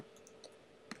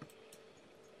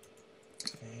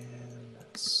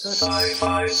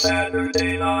Sci-Fi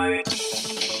Saturday Night.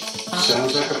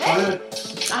 Sounds like a plan.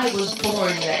 I was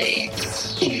born ready.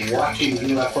 Watching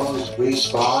UFOs whiz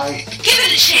by. Give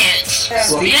it a chance.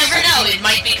 Well, You never know, it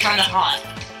might be kind of hot.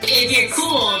 If you're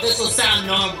cool, this will sound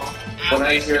normal. When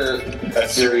I hear a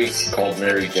series called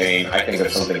Mary Jane, I think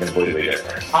of something completely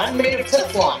different. I'm made of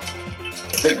Teflon.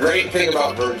 The great thing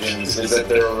about virgins is that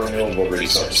they're a renewable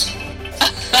resource.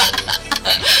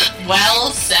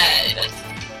 Well said.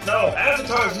 No,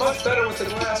 Avatar's much better with the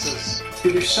glasses.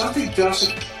 If something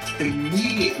doesn't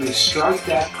immediately strike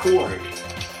that chord,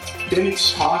 then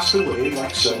it's tossed away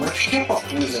like so much kibble.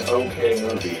 It was an okay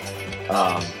movie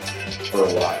for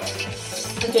a while.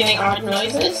 We're getting odd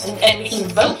noises, and we can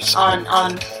vote on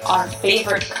our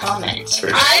favorite comment.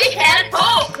 I had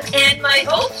hope, and my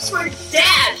hopes were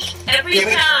dashed every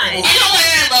time. You know why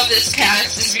I love this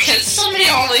cast is because somebody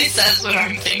always says what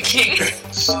I'm thinking.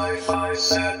 Sci-Fi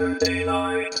Saturday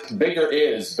Night. Bigger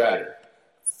is better.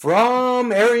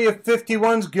 From Area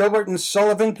 51's Gilbert and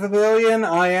Sullivan Pavilion,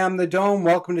 I am the Dome.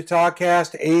 Welcome to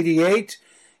Talkcast 88,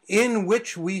 in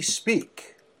which we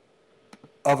speak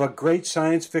of a great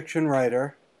science fiction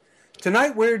writer.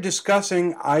 Tonight we're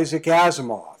discussing Isaac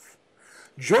Asimov.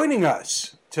 Joining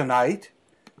us tonight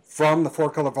from the Four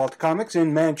Color Vault Comics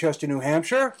in Manchester, New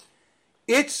Hampshire,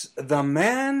 it's the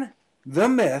man, the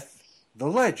myth, the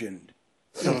legend,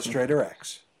 Illustrator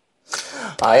X.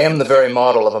 I am the very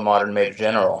model of a modern Major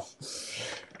General.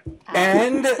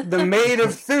 And the maid of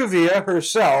Thuvia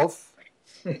herself,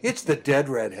 it's the dead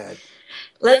redhead.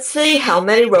 Let's see how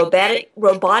many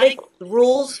robotic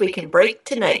rules we can break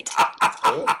tonight.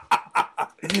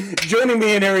 Joining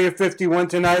me in Area 51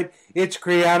 tonight, it's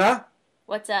Kriana.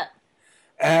 What's up?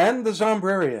 And the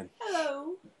Zombrarian.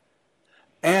 Hello.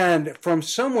 And from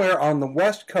somewhere on the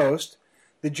West Coast,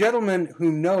 the gentleman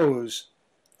who knows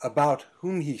about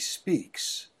whom he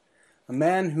speaks. A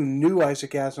man who knew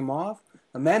Isaac Asimov.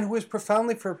 A man who was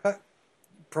profoundly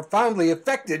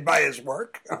affected by his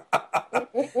work.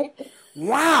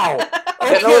 Wow!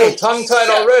 Getting a little tongue-tied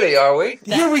already, are we?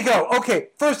 Here we go. Okay,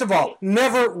 first of all,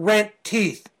 never rent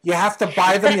teeth. You have to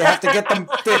buy them, you have to get them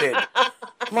fitted.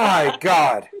 My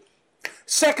God.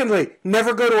 Secondly,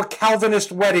 never go to a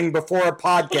Calvinist wedding before a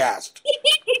podcast.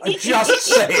 I'm just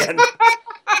saying.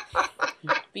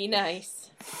 Be nice.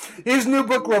 His new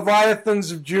book,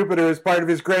 Leviathans of Jupiter, is part of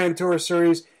his Grand Tour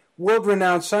series.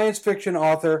 World-renowned science fiction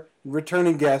author and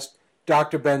returning guest,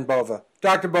 Dr. Ben Bova.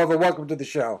 Dr. Bova, welcome to the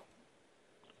show.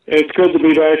 It's good to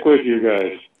be back with you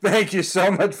guys. Thank you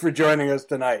so much for joining us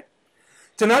tonight.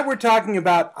 Tonight we're talking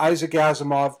about Isaac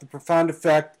Asimov, the profound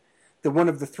effect that one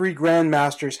of the three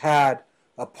grandmasters had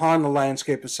upon the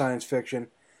landscape of science fiction,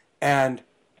 and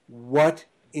what,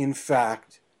 in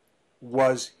fact,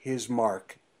 was his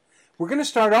mark. We're going to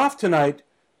start off tonight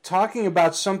talking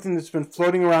about something that's been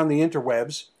floating around the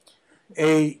interwebs,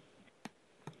 a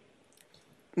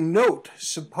note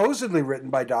supposedly written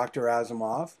by Dr.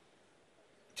 Asimov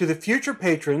to the future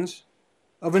patrons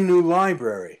of a new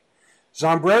library.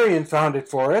 Zombrarian found it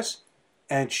for us,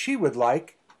 and she would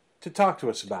like to talk to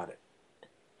us about it.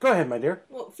 Go ahead, my dear.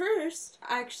 Well, first,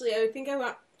 actually, I think I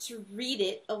want to read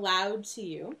it aloud to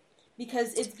you,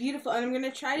 because it's beautiful, and I'm going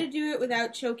to try to do it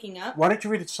without choking up. Why don't you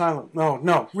read it silent?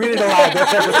 No, read it aloud.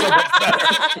 That's ever so much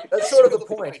better. That's sort of the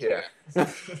point here.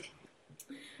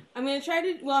 I'm going to try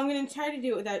to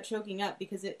do it without choking up,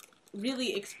 because it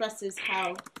really expresses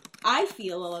how I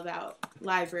feel about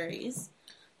libraries.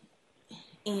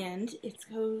 And it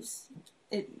goes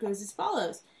as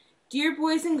follows. Dear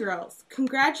boys and girls,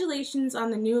 congratulations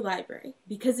on the new library,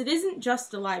 because it isn't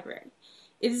just a library.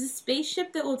 It is a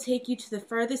spaceship that will take you to the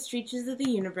farthest reaches of the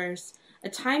universe, a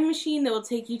time machine that will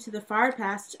take you to the far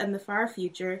past and the far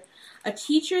future, a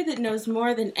teacher that knows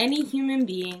more than any human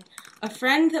being, a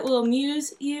friend that will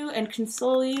amuse you and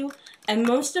console you, and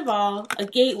most of all, a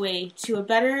gateway to a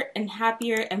better and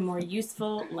happier and more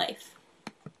useful life.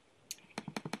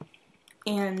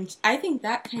 And I think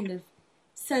that kind of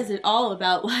says it all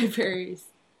about libraries.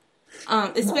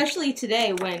 Especially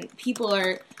today when people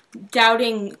are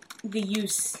doubting the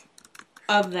use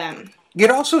of them.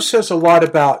 It also says a lot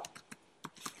about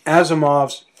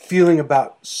Asimov's feeling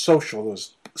about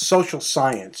social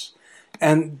science,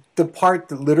 and the part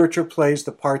that literature plays,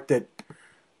 the part that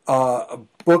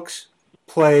books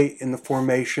play in the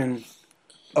formation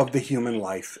of the human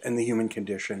life and the human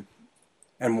condition,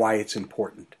 and why it's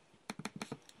important.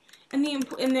 And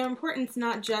their importance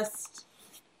not just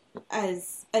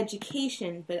as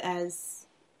education, but as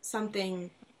something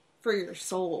for your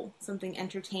soul, something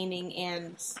entertaining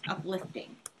and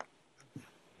uplifting.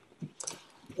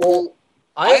 Well,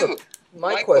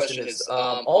 my question is,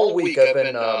 all week I've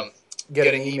been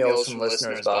getting emails from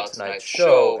listeners about tonight's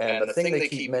show, and the thing they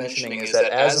keep mentioning is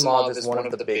that Asimov is one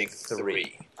of the big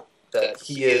three. That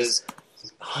he is,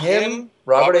 him,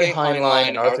 Robert A. Heinlein,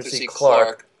 and Arthur C.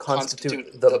 Clarke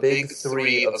constitute the big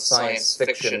three of science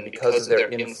fiction because of their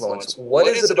influence. What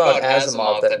is it about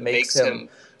Asimov that makes him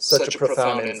such a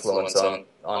profound influence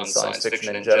on science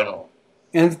fiction in general?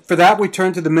 And for that, we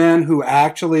turn to the man who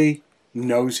actually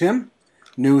knows him,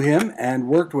 knew him, and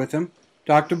worked with him,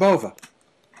 Dr. Bova.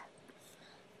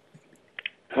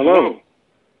 Hello.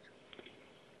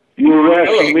 You were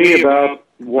asking me about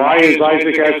why is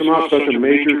Isaac Asimov such a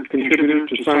major contributor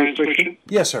to science fiction?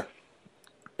 Yes, sir.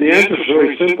 The answer is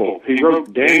very simple. He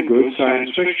wrote damn good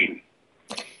science fiction.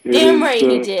 Damn right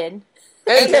he did.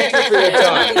 And thank you for your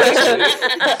time.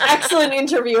 Excellent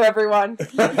interview, everyone.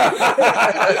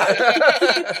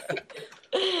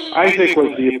 Isaac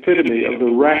was the epitome of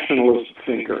the rationalist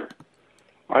thinker.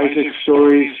 Isaac's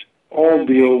stories all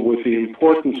deal with the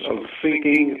importance of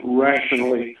thinking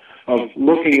rationally, of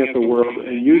looking at the world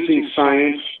and using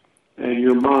science and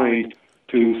your mind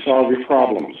to solve your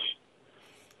problems.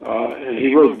 And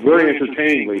he wrote very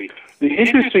entertainingly. The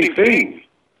interesting thing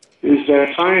is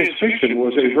that science fiction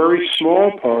was a very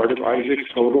small part of Isaac's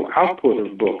total output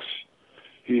of books.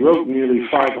 He wrote nearly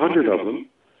 500 of them,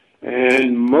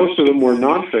 and most of them were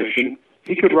nonfiction.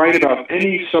 He could write about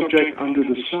any subject under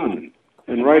the sun,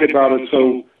 and write about it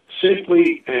so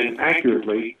simply and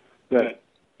accurately that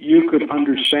you could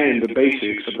understand the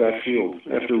basics of that field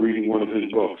after reading one of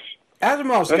his books.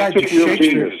 Asimov's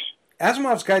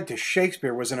Guide to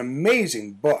Shakespeare was an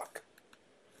amazing book.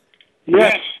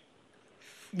 Yes.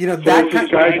 You know, that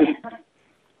kind of...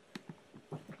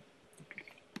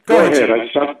 Go ahead, I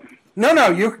stopped. No,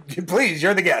 you please,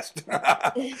 you're the guest.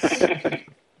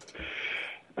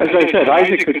 As I said,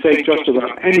 Isaac could take just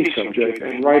about any subject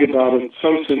and write about it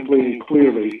so simply and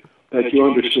clearly that you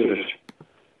understood it.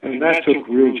 And that took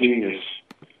real genius.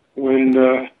 When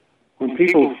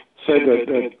people said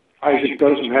that Isaac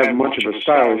doesn't have much of a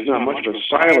style, he's not much of a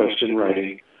stylist in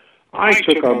writing, I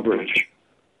took umbrage.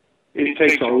 It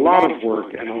takes a lot of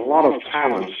work and a lot of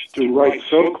talent to write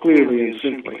so clearly and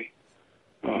simply.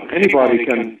 Anybody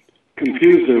can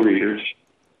confuse their readers.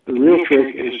 The real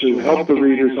trick is to help the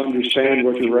readers understand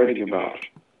what you're writing about.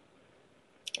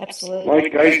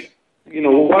 Absolutely.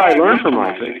 What I learned from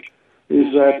Isaac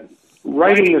is that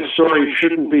writing a story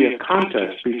shouldn't be a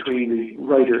contest between the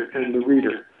writer and the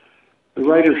reader. The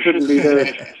writer shouldn't be there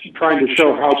trying to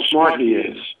show how smart he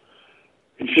is.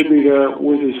 He should be there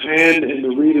with his hand in the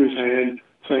reader's hand,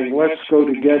 saying, let's go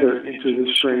together into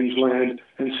this strange land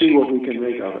and see what we can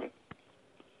make of it.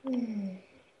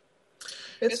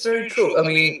 It's very true. I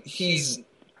mean, he's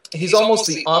almost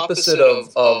the opposite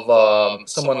of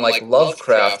someone like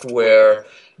Lovecraft, where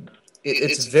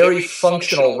it's very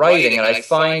functional writing, and I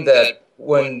find that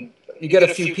when you get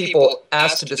a few people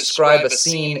asked to describe a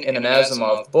scene in an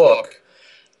Asimov book,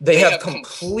 they have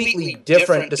completely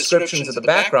different descriptions of the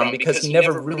background because he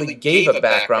never really gave a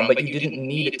background, but you didn't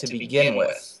need it to begin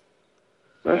with.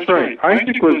 That's right.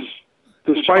 Isaac was,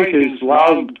 despite his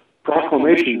loud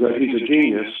proclamations that he's a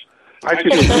genius, Isaac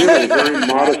was really a very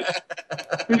modest,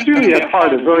 he's really at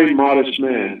heart a very modest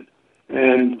man.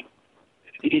 And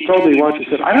he told me once, he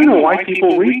said, I don't know why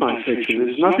people read my fiction.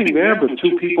 There's nothing there but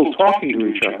two people talking to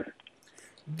each other.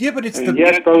 Yeah, but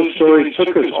yet those stories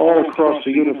took us all across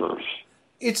the universe.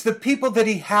 It's the people that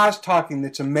he has talking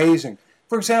that's amazing.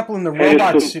 For example, in the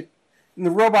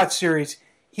Robot series,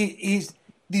 he's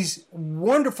these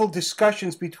wonderful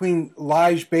discussions between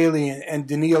Lige Bailey and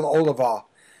Daniil Olivaw,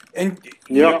 and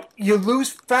you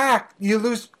lose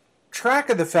track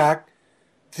of the fact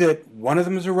that one of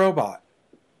them is a robot.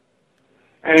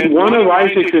 And one of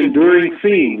Isaac's enduring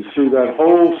themes through that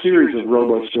whole series of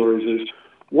robot stories is,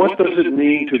 what does it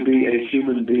mean to be a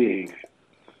human being?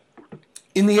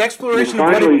 In the exploration of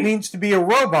what it means to be a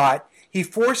robot, he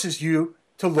forces you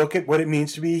to look at what it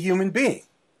means to be a human being.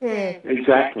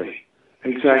 Exactly.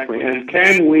 And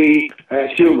can we, as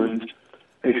humans,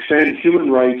 extend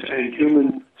human rights and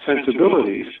human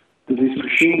sensibilities to these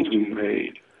machines we've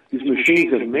made, these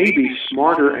machines that may be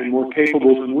smarter and more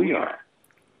capable than we are?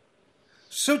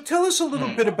 So tell us a little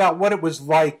bit about what it was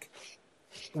like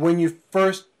when you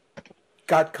first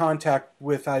got contact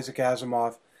with Isaac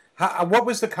Asimov. What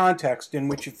was the context in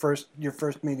which your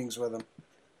first meetings with him?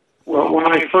 Well, when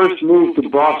I first moved to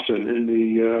Boston in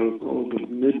the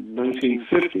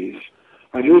mid-1950s,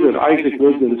 I knew that Isaac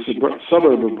lived in a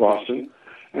suburb of Boston,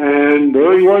 and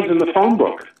there he was in the phone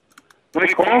book. And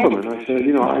I called him and I said,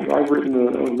 I've written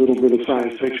a little bit of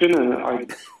science fiction, and I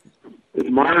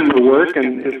admire your work,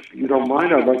 and if you don't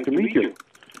mind, I'd like to meet you.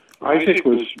 Isaac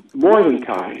was more than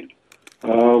kind.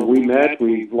 We met,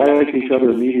 we liked each other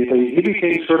immediately. He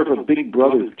became sort of a big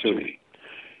brother to me.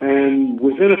 And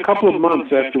within a couple of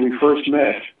months after we first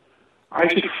met,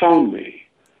 Isaac phoned me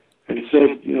and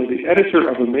said, you know, the editor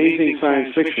of Amazing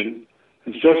Science Fiction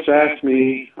has just asked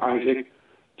me, Isaac,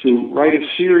 to write a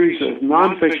series of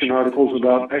nonfiction articles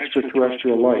about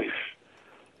extraterrestrial life.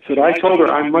 He said, I told her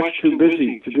I'm much too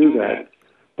busy to do that,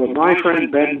 but my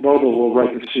friend Ben Boble will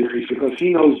write the series because he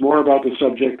knows more about the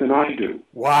subject than I do.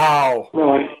 Wow.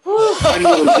 Well, I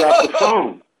nearly dropped the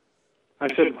phone. I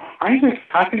said, Isaac,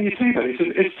 how can you say that? He said,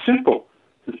 it's simple.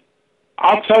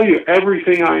 I'll tell you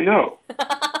everything I know.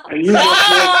 And you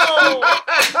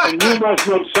must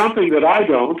know something that I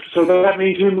don't, so that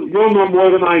means you'll know more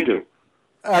than I do.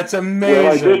 That's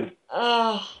amazing.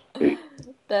 Well,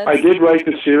 I did write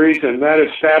the series, and that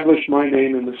established my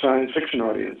name in the science fiction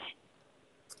audience.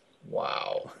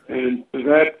 Wow. And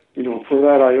that, you know, for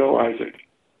that I owe Isaac.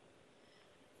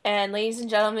 And ladies and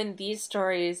gentlemen, these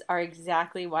stories are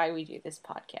exactly why we do this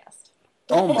podcast.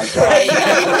 Oh my God.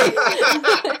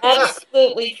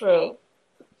 Absolutely true.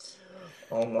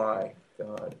 Oh my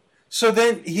God. So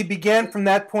then he began from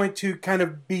that point to kind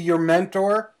of be your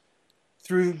mentor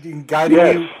through guiding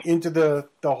you into the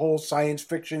whole science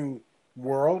fiction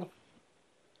world?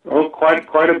 Oh,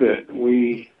 quite a bit.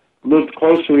 We lived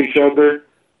close to each other.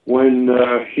 When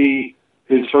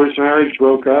his first marriage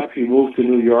broke up, he moved to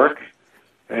New York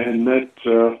and met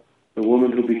the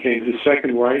woman who became his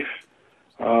second wife.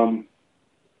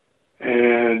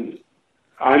 And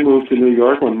I moved to New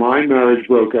York when my marriage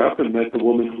broke up and met the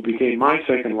woman who became my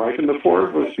second wife, and the four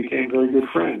of us became very good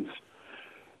friends.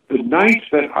 The night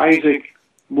that Isaac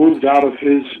moved out of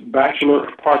his bachelor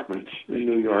apartment in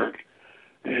New York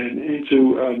and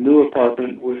into a new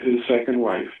apartment with his second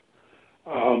wife,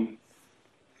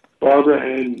 Barbara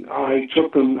and I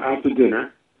took them out to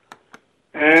dinner.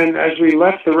 And as we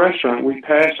left the restaurant, we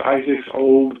passed Isaac's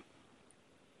old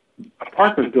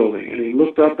apartment building, and he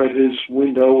looked up at his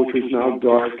window, which was now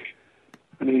dark,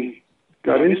 and he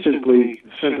got instantly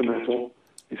sentimental.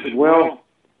 He said, well,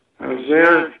 I was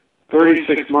there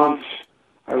 36 months.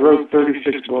 I wrote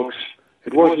 36 books.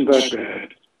 It wasn't that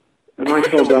bad. And I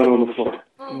fell down on the floor.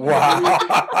 Wow.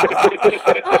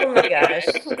 Oh my gosh.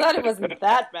 I'm glad it wasn't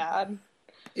that bad.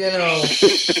 You know,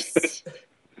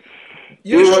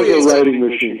 he was a writing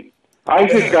machine.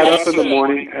 Isaac got up in the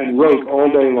morning and wrote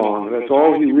all day long. That's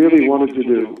all he really wanted to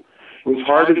do. It was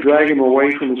hard to drag him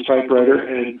away from his typewriter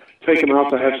and take him out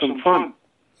to have some fun.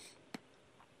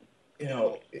 You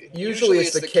know, usually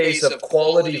it's the case of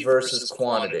quality versus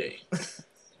quantity.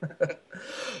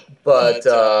 But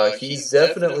he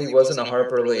definitely wasn't a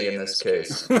Harper Lee in this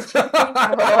case.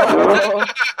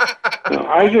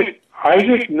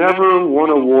 Isaac never won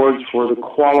awards for the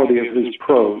quality of his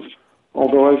prose.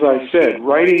 Although, as I said,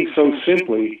 writing so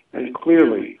simply and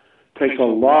clearly takes a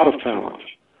lot of talent.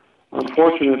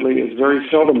 Unfortunately, it's very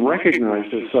seldom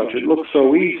recognized as such. It looks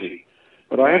so easy.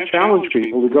 But I have challenged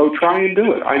people to go try and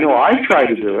do it. I know I've tried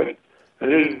to do it,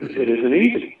 and it isn't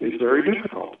easy. It's very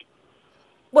difficult.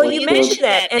 Well, you mentioned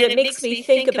that, and it makes me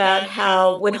think about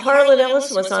how when Harlan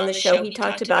Ellison was on the show, he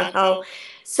talked about how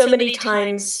so many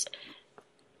times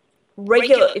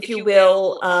regular, if you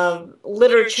will,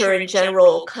 literature in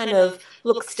general kind of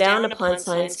looks down upon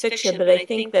science fiction, but I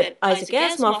think that Isaac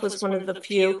Asimov was one of the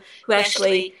few who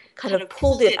actually kind of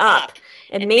pulled it up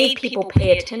and made people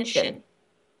pay attention.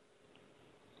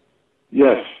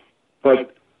 Yes,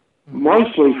 but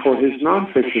mostly for his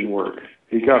nonfiction work.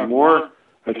 He got more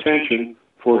attention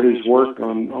for his work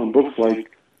on books like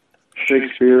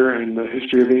Shakespeare and the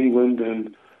History of England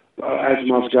and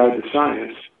Asimov's Guide to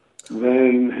Science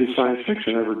than his science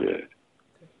fiction ever did.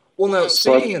 Well, now,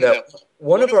 speaking of that,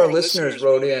 one of our listeners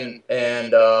wrote in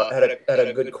and had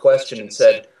a good question and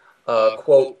said,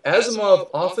 quote, Asimov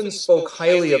often spoke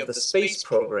highly of the space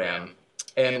program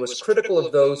and was critical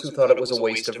of those who thought it was a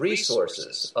waste of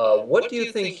resources. What do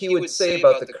you think he would say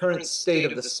about the current state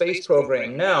of the space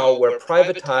program now, where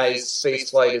privatized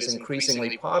spaceflight is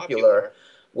increasingly popular,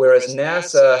 whereas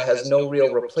NASA has no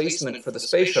real replacement for the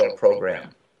space shuttle program?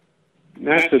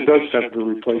 NASA does have the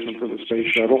replacement for the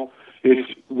space shuttle.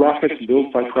 It's rockets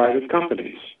built by private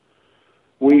companies.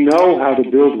 We know how to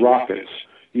build rockets.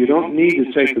 You don't need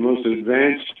to take the most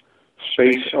advanced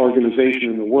space organization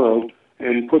in the world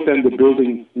and put them to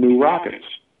building new rockets.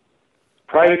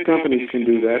 Private companies can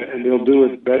do that, and they'll do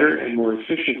it better and more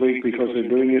efficiently because they're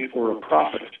doing it for a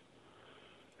profit.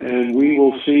 And we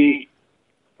will see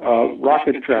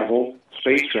rocket travel,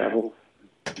 space travel,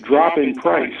 drop in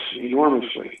price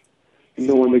enormously. You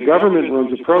know, when the government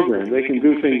runs a program, they can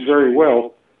do things very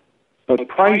well, but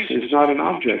price is not an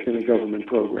object in a government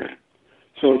program.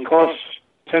 So it costs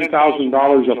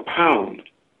 $10,000 a pound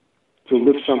to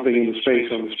lift something into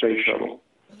space on the space shuttle.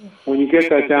 When you get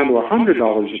that down to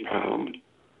 $100 a pound,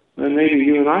 then maybe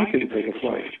you and I can take a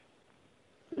flight.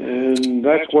 And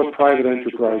that's what private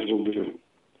enterprise will do.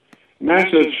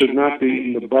 NASA should not be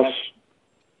in the bus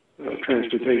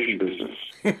transportation business.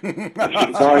 They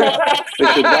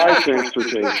should buy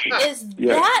transportation. Is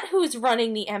that who's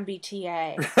running the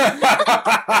MBTA?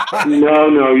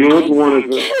 No, you wouldn't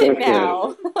want to.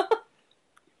 Now.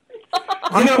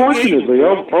 Unfortunately,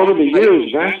 over the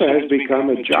years, NASA has become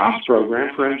a jobs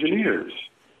program for engineers.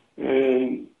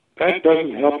 And that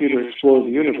doesn't help you to explore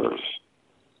the universe.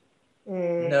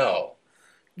 No.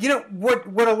 You know,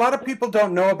 what a lot of people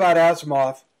don't know about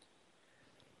Asimov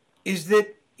is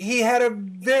that he had a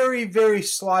very, very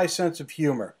sly sense of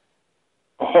humor.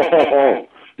 Oh,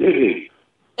 did he?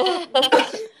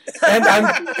 and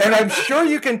I'm sure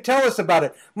you can tell us about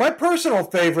it. My personal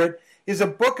favorite is a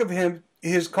book of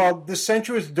his called The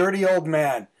Sensuous Dirty Old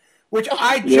Man, which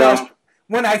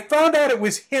when I found out it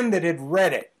was him that had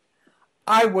read it,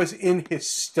 I was in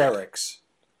hysterics.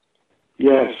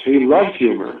 Yes, he loved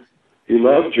humor. He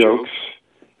loved jokes,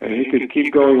 and he could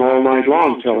keep going all night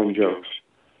long telling jokes.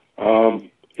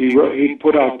 He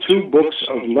put out 2 books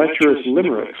of lecherous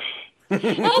limericks.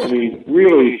 I mean,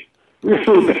 really,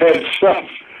 really bad stuff.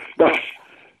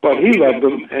 But he loved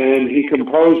them, and he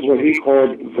composed what he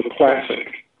called the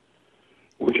classic,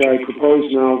 which I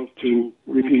propose now to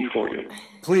repeat for you.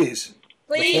 Please.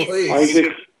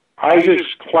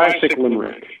 Isaac's classic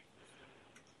limerick.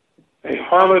 A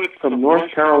harlot from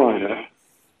North Carolina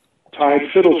tied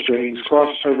fiddle strings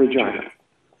across her vagina.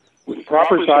 With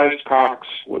proper-sized cocks,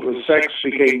 with the sex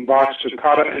became Bach's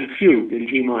toccata and fugue in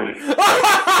G minor.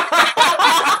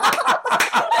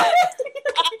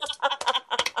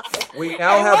 We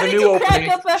now have a new opening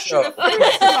Up after show. the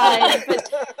first line,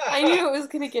 but I knew it was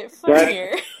going to get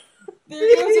funnier.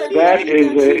 That is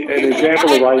an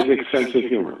example of Isaac's sense of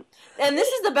humor. And this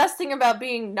is the best thing about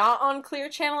being not on Clear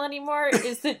Channel anymore,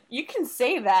 is that you can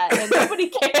say that and nobody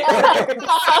cares.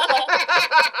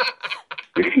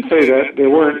 You can say that. There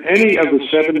weren't any of the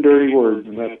 7 dirty words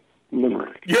in that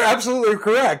limerick. You're absolutely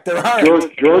correct. There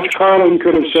aren't. George Carlin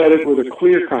could have said it with a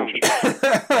clear conscience.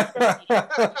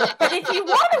 But if you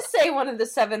want to say one of the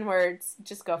 7 words,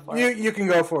 just go for it. You can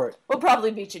go for it. We'll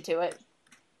probably beat you to it.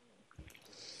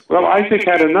 Well, Isaac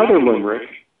had another limerick,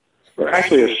 or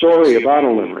actually a story about a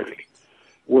limerick,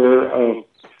 where a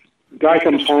guy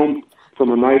comes home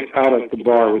from a night out at the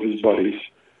bar with his buddies,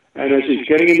 and as he's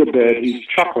getting into bed, he's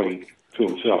chuckling to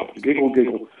himself, giggle,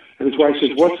 giggle. And his wife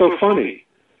says, "What's so funny?"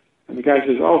 And the guy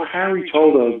says, "Oh, Harry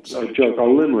told a joke, a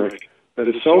limerick, that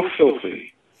is so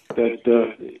filthy that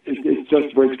it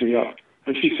just breaks me up."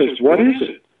 And she says, "What is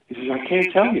it?" He says, "I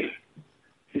can't tell you."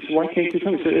 He says, "Why can't you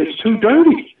tell me?" He says, "It's too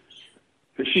dirty."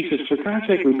 And she says, "For God's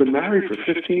sake, we've been married for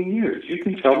 15 years. You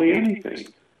can tell me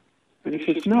anything." And he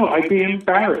says, "No, I'd be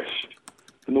embarrassed."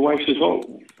 And the wife says, "Oh,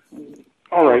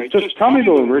 all right, just tell me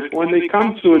the limerick. When they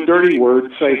come to a dirty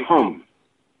word, say hum."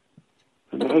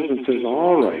 And the husband says,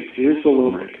 "All right, here's the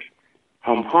limerick.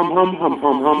 Hum, hum, hum, hum,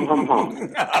 hum, hum, hum, hum.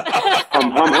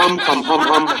 Hum, hum, hum, hum, hum,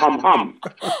 hum, hum, hum.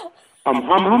 Hum,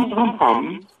 hum, hum, hum,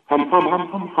 hum. Hum, hum, hum,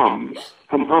 hum, hum.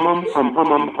 Hum, hum, hum, hum, hum,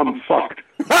 hum, hum, fucked."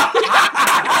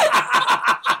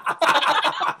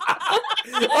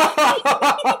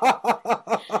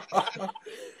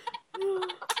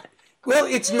 Well,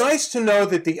 it's nice to know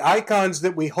that the icons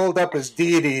that we hold up as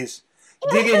deities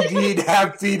did indeed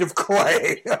have feet of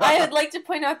clay. I would like to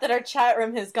point out that our chat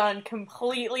room has gone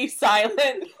completely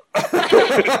silent.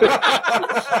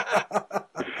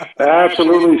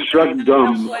 Absolutely struck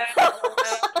dumb.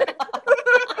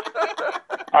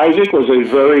 Isaac was a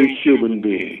very human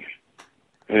being.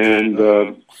 And,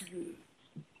 the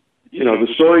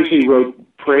stories he wrote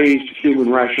praised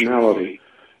human rationality.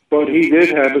 But he did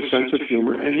have a sense of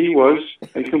humor, and he was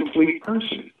a complete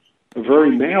person, a very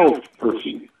male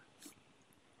person.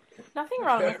 Nothing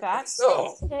wrong with that.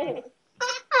 So,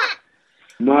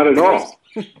 Not at all.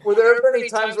 were there ever any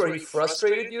times where he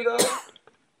frustrated you, though?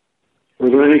 Were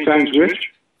there any times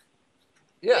which?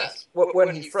 Yes.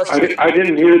 When he frustrated I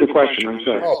didn't hear the question, I'm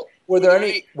sorry. Oh, were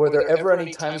there ever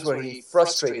any times where he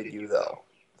frustrated you, though?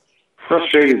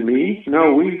 Frustrated me?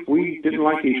 No, we didn't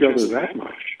like each other that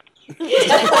much.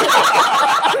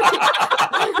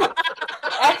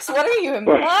 X, what are you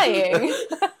implying?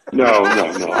 No.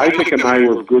 Isaac and I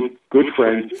were good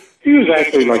friends. He was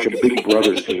actually like a big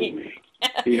brother to me.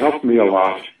 He helped me a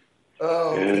lot.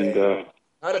 Oh, and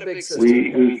not a big sister.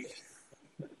 we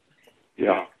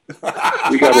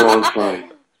got along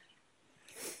fine.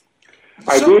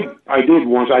 I did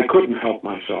once. I couldn't help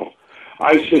myself.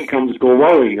 Isaac comes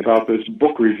glowing about this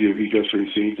book review he just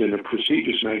received in a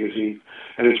prestigious magazine,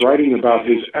 and it's writing about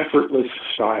his effortless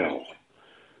style.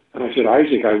 And I said,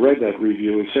 Isaac, I read that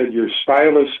review. It said your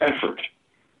styleless effort.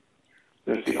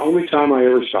 That's the only time I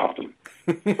ever stopped him.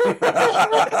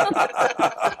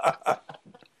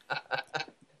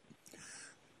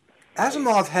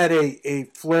 Asimov had a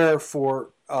flair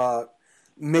for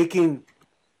making,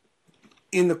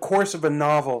 in the course of a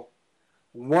novel,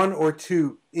 one or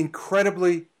two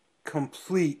incredibly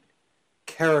complete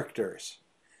characters.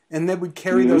 And then would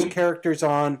carry those characters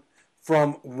on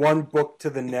from one book to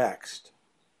the next.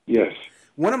 Yes.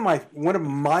 One of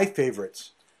my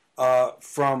favorites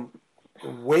from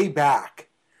way back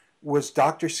was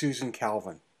Dr. Susan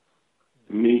Calvin.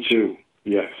 Me too.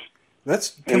 Yes.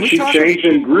 And she changed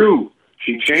and grew.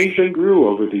 She changed and grew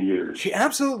over the years. She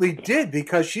absolutely did,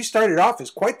 because she started off as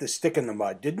quite the stick in the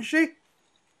mud, didn't she?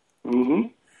 Mm-hmm.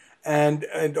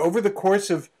 And over the course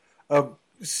of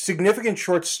significant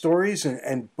short stories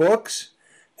and books,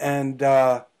 and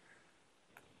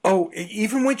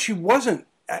even when she wasn't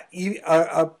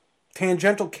a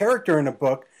tangential character in a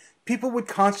book, people would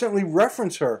constantly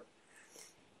reference her.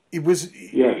 It was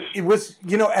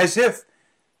as if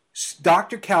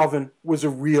Dr. Calvin was a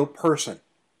real person.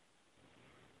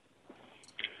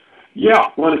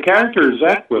 Yeah, when a character is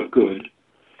that good,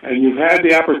 and you've had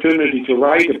the opportunity to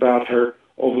write about her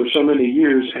over so many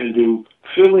years and to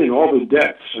fill in all the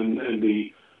depths and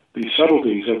the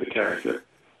subtleties of the character,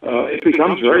 it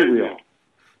becomes very real.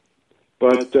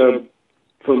 But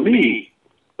for me,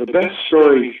 the best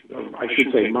story, I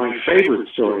should say my favorite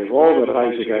story of all that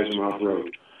Isaac Asimov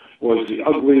wrote, was The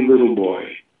Ugly Little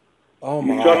Boy. Oh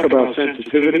my! You talk about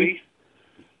sensitivity.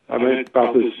 I mean,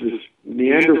 about this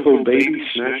Neanderthal baby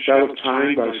snatched out of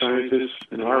time by scientists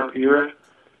in our era,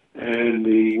 and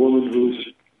the woman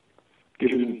who's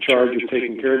given charge of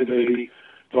taking care of the baby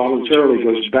voluntarily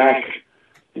goes back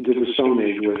into the Stone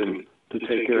Age with him to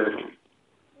take care of him.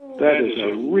 That is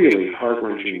a really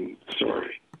heart-wrenching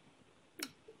story.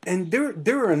 And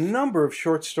there are a number of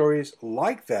short stories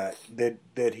like that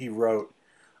he wrote.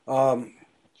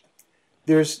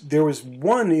 There was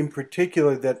one in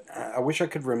particular that I wish I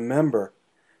could remember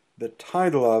the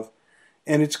title of,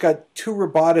 and it's got two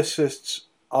roboticists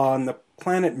on the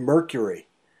planet Mercury.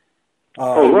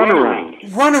 Runaround.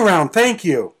 Runaround, thank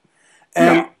you.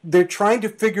 And they're trying to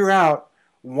figure out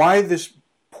why this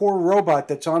poor robot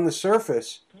that's on the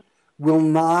surface will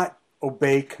not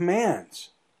obey commands.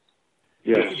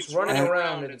 Yes. It's running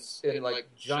around in like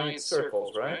giant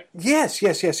circles, right? Yes.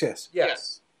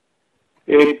 Yes.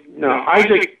 Now,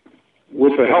 Isaac,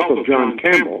 with the help of John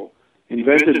Campbell,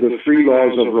 invented the 3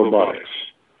 laws of robotics.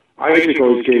 Isaac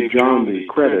always gave John the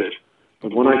credit,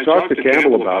 but when I talked to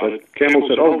Campbell about it, Campbell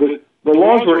said, the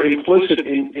laws were implicit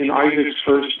in Isaac's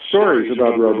first stories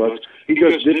about robots. He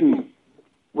just didn't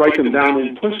write them down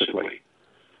implicitly.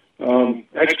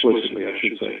 Explicitly, I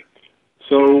should say.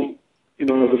 So,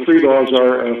 the 3 laws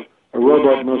are a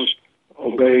robot must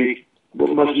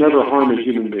never harm a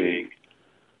human being.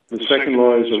 The second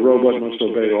law is a robot must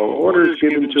obey all orders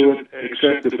given to it,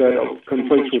 except if that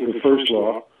conflicts with the first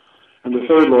law. And the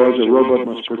third law is a robot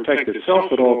must protect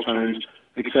itself at all times,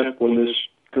 except when this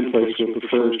conflicts with the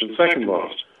first and second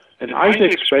laws. And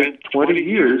Isaac spent 20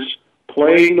 years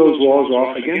playing those laws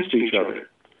off against each other.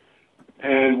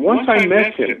 And once I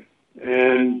met him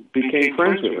and became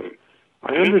friends with him,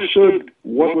 I understood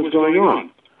what was going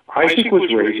on. Isaac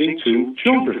was raising 2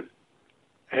 children.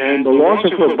 And the laws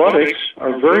of robotics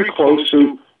are very close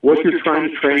to what you're trying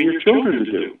to train your children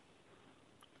to do.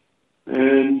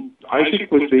 And Isaac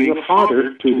was being a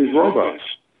father to his robots.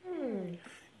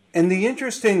 And the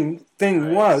interesting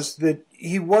thing was that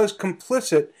he was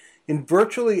complicit in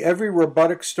virtually every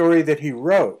robotic story that he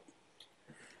wrote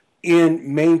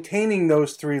in maintaining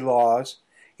those 3 laws,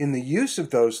 in the use of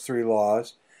those 3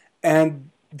 laws, and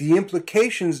the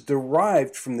implications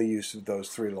derived from the use of those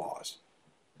 3 laws.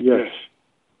 Yes.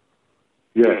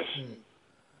 Yes.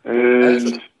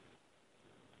 And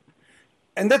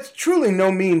that's truly no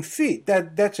mean feat.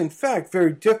 That's in fact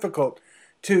very difficult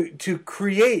to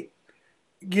create,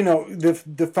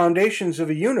 the foundations of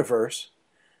a universe,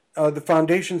 the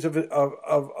foundations of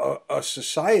a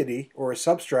society or a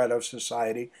substrate of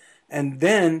society, and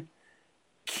then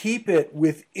keep it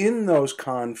within those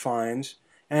confines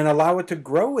and allow it to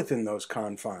grow within those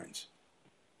confines.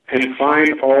 And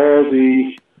find all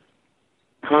the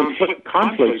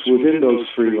conflicts within those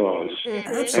 3 laws.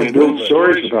 Absolutely. And build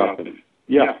stories about them.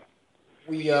 Yeah.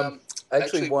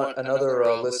 actually,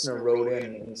 another listener wrote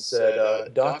in and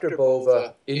said, Dr.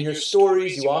 Bova, in your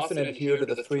stories, you often adhere to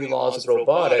the 3 laws of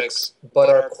robotics, but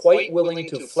are quite willing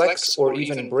to flex or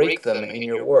even break them in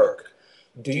your work.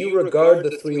 Do you regard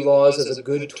the 3 laws as a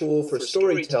good tool for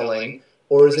storytelling,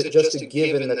 or is it just a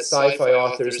given that sci-fi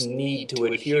authors need to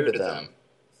adhere to them?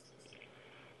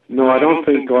 No, I don't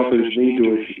think authors need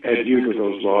to adhere to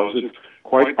those laws. It's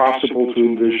quite possible to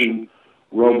envision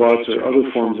robots or other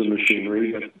forms of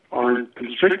machinery that aren't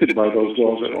constricted by those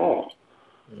laws at all.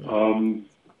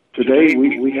 Today,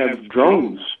 we have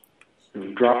drones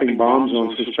dropping bombs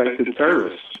on suspected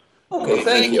terrorists. Okay,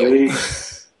 thank you.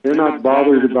 They're not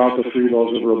bothered about the 3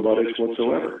 laws of robotics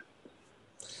whatsoever.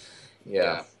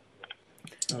 Yeah.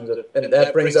 And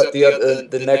that brings up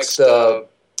the next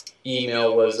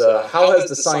email was, how has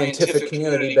the scientific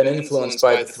community been influenced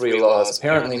by the 3 laws?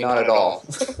 Apparently not at all.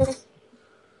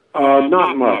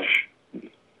 Not much.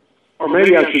 Or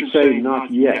maybe I should say not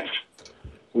yet.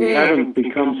 We haven't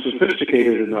become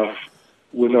sophisticated enough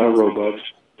with our robots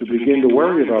to begin to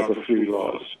worry about the 3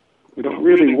 laws. We don't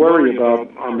really worry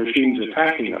about our machines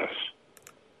attacking us.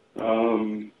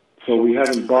 So we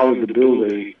haven't bothered to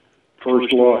build a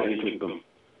first law into them.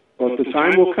 But the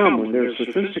time will come when they're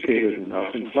sophisticated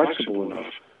enough and flexible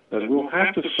enough that we'll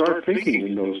have to start thinking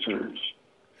in those terms.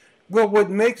 Well,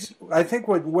 I think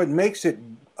what makes it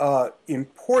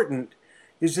important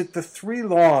is that the 3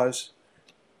 laws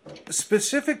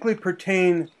specifically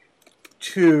pertain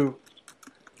to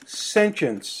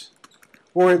sentience,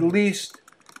 or at least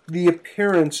the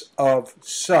appearance of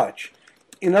such.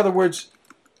 In other words,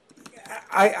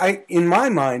 I in my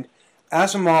mind,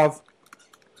 Asimov's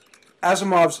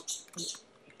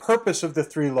purpose of the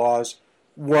 3 laws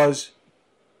was,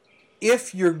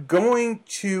 if you're going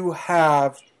to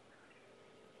have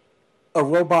a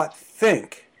robot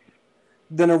think,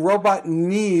 then a robot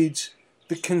needs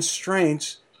the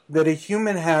constraints that a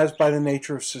human has by the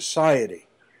nature of society.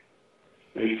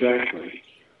 Exactly.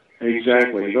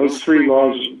 Those 3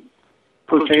 laws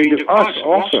pertain to us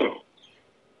also.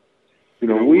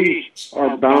 We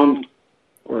are bound,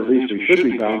 or at least we should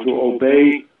be bound, to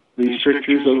obey the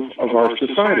strictures of our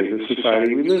society, the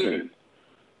society we live in.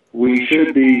 We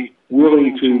should be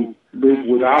willing to live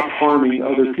without harming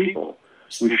other people.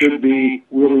 We should be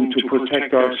willing to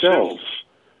protect ourselves.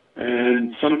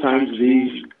 And sometimes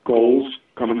these goals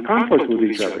come in conflict with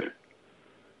each other.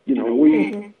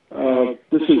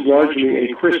 This is largely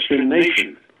a Christian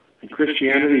nation. And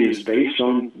Christianity is based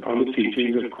on the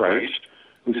teachings of Christ,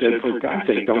 who said, for God's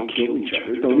sake, don't kill each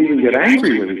other. Don't even get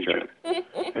angry with each other.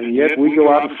 And yet we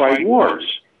go out and fight wars.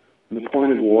 And the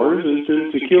point of wars is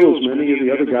to kill as many of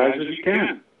the other guys as you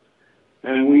can.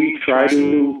 And we try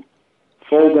to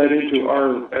fold that into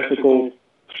our ethical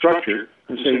structure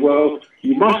and say, well,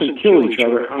 you mustn't kill each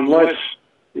other unless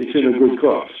it's in a good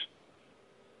cause.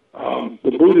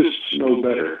 The Buddhists know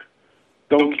better.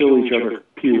 Don't kill each other,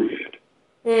 period.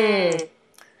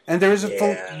 And there is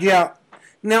a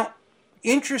Now,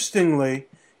 interestingly,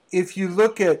 if you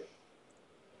look at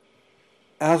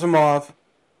Asimov,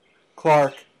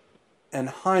 Clarke, and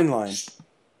Heinlein,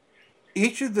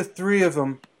 each of the 3 of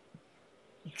them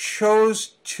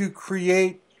chose to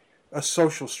create a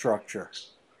social structure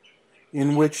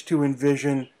in which to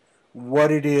envision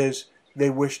what it is they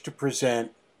wish to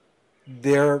present,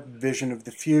 their vision of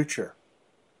the future.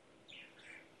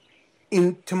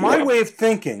 To my way of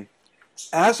thinking,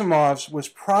 Asimov's was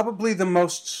probably the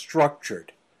most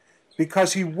structured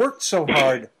because he worked so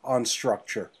hard on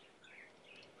structure.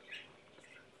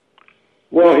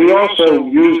 Well, he also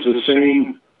used the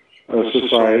same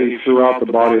society throughout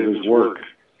the body of his work.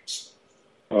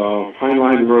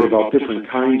 Heinlein wrote about different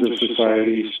kinds of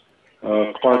societies.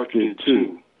 Clarke did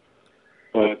too.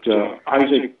 But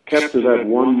Isaac kept to that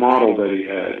one model that he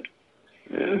had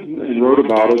and wrote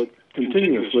about it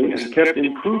continuously and kept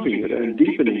improving it and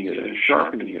deepening it and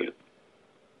sharpening it.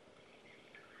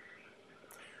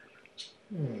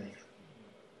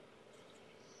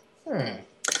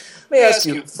 Let me ask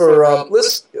you, for our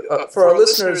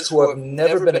listeners who have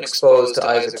never been exposed to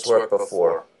Isaac's work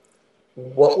before,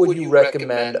 what would you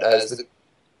recommend as the...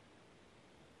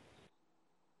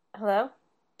 Hello?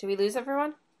 Did we lose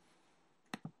everyone?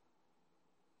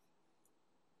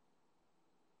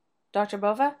 Dr.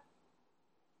 Bova?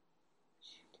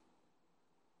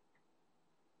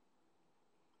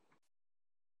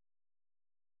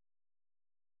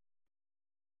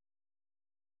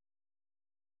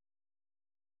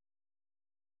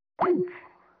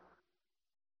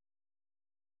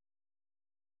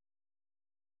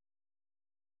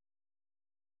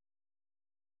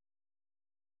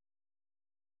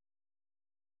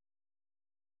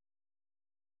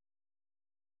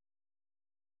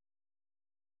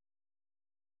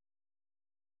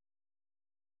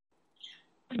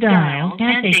 Dial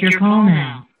can't take your call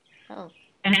now. Oh.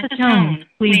 At the tone,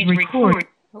 please record.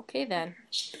 Okay then.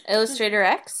 Illustrator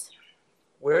X?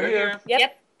 We're here.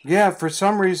 Yep. Yeah, for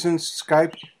some reason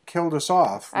Skype killed us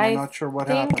off. I'm not sure what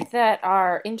happened. I think that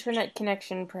our internet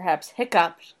connection perhaps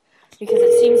hiccuped because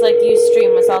it seems like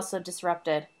Ustream was also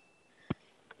disrupted.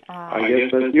 I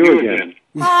guess that's you again.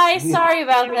 Hi, sorry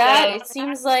about that. It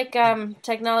seems like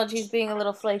technology's being a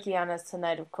little flaky on us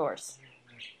tonight, of course.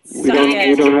 We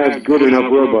don't have good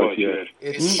enough robots yet.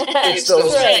 It's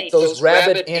those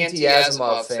rabid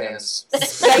anti-Asimov fans.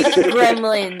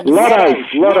 Gremlins. Luddites.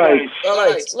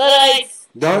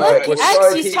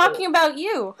 X, he's talking about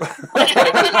you. Hey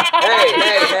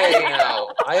now.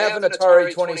 I have an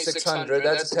Atari 2600.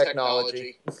 That's a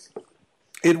technology.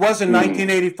 It was in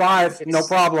 1985. No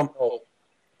problem.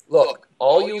 Look,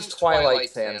 all you Twilight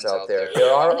fans out there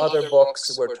are other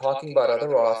books. We're talking about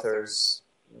other authors.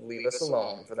 Leave us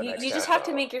alone for the next You just have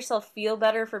to make yourself feel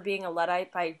better for being a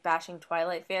Luddite by bashing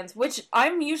Twilight fans, which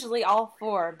I'm usually all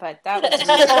for, but that was weak.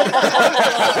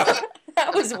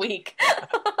 That was weak.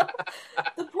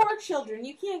 The poor children,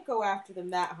 you can't go after them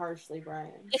that harshly,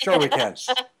 Brian. Sure we can.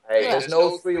 Hey, there's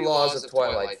no 3 laws of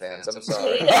Twilight fans. I'm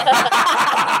sorry.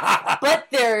 But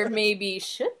there maybe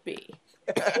should be.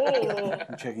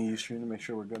 I'm checking Ustream to make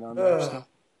sure we're good on that stuff.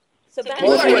 So back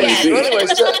anyways,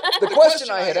 the question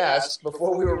I had asked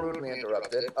before we were rudely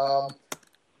interrupted,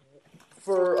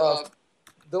 for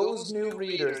those new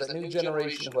readers, that new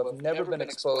generation who have never been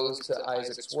exposed to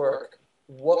Isaac's work,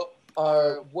 what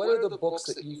are the books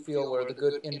that you feel were the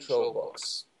good intro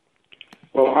books?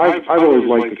 Well, I've always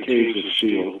liked the Caves of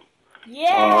Steel.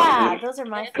 Yeah, those are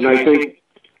my favorite.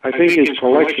 And I think his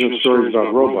collection of stories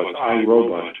about robots, I,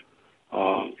 Robot,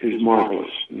 is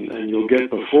marvelous. And you'll get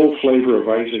the full flavor of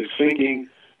Isaac's thinking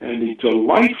and the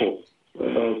delightful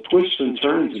twists and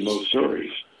turns in those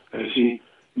stories as he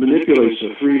manipulates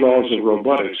the 3 laws of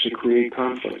robotics to create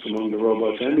conflicts among the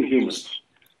robots and the humans.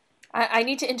 I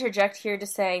need to interject here to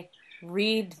say,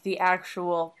 read the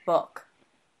actual book.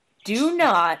 Do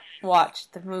not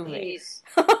watch the movies.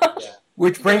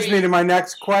 Which brings me to my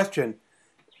next question.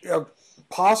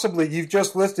 Possibly, you've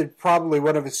just listed probably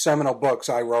one of his seminal books,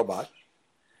 I, Robot.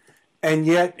 And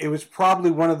yet, it was probably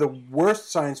one of the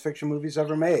worst science fiction movies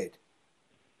ever made.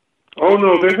 Oh,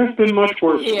 no, there has been much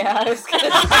worse. Yeah, I was going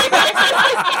to say.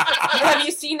 Have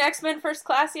you seen X-Men First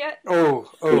Class yet? Oh.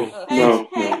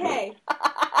 Hey.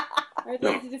 Are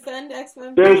they to defend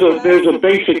X-Men? There's a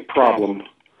basic problem.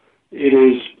 It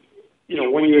is,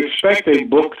 when you expect a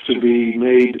book to be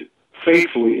made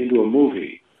faithfully into a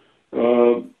movie,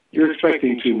 you're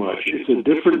expecting too much. It's a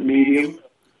different medium,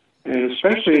 and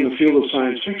especially in the field of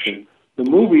science fiction, the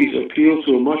movies appeal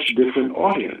to a much different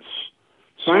audience.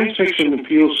 Science fiction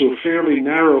appeals to a fairly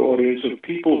narrow audience of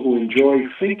people who enjoy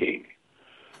thinking.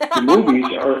 The movies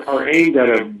are aimed at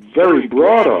a very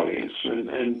broad audience,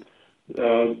 and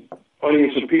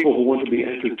audience of people who want to be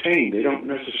entertained. They don't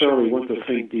necessarily want to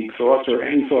think deep thoughts or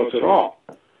any thoughts at all.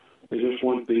 They just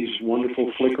want these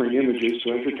wonderful flickering images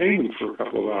to entertain them for a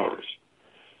couple of hours.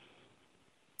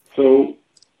 So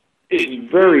it's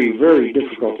very, very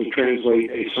difficult to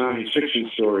translate a science fiction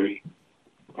story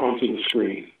onto the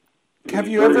screen. Have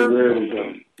you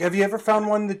ever found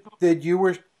one that you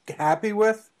were happy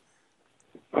with?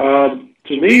 To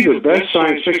me, the best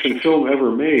science fiction film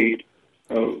ever made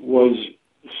was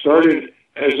started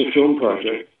as a film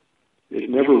project. It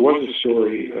never was a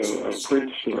story, a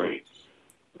print story.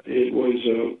 It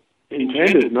was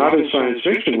intended not as science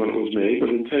fiction when it was made, but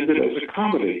intended as a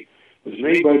comedy. It was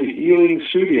made by the Ealing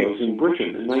Studios in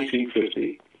Britain in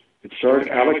 1950. It starred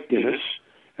Alec Guinness,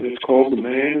 and it's called The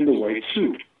Man in the White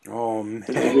Suit. Oh, man.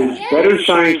 It is better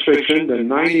science fiction than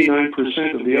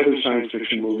 99% of the other science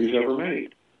fiction movies ever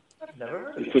made.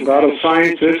 It's about a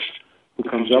scientist who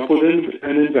comes up with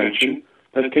an invention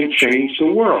that can change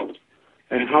the world,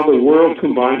 and how the world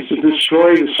combines to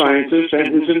destroy the scientist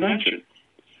and his invention.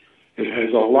 It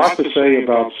has a lot to say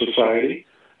about society,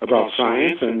 about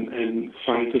science and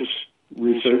scientists'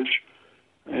 research,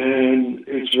 and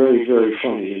it's very, very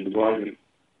funny in the bargain.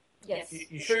 Yes.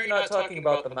 You sure you're not talking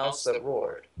about The Mouse That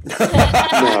Roared?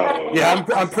 No. Yeah,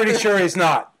 I'm pretty sure he's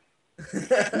not.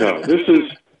 No, this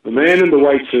is The Man in the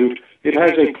White Suit. It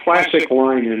has a classic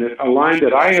line in it, a line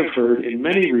that I have heard in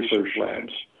many research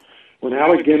labs. When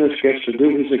Alec Guinness gets to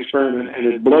do his experiment and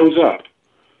it blows up,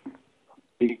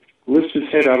 he lifts his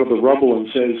head out of the rubble and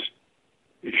says,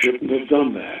 "You shouldn't have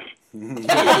done that."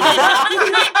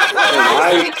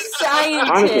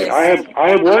 Honestly, I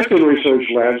have worked in research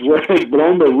labs where they've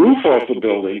blown the roof off the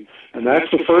building, and that's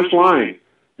the first line.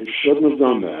 You shouldn't have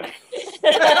done that.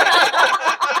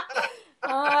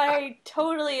 I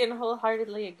totally and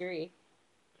wholeheartedly agree.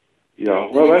 Yeah,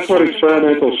 well, that's what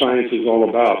experimental science is all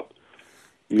about.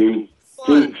 You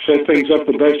set things up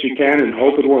the best you can and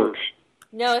hope it works.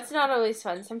 No, it's not always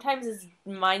fun. Sometimes it's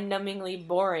mind-numbingly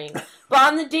boring. But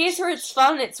on the days where it's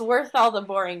fun, it's worth all the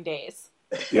boring days.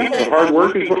 Yeah, the hard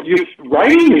work is what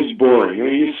writing is boring. I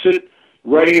mean, you sit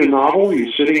writing a novel,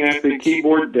 you're sitting at the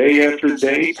keyboard day after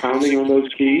day, pounding on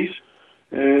those keys,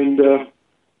 and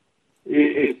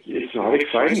it's not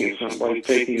exciting. It's not like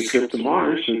taking a trip to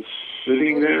Mars. It's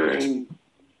sitting there and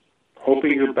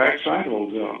hoping your backside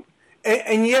holds out.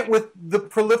 And yet, with the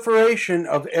proliferation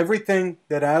of everything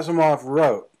that Asimov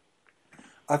wrote,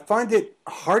 I find it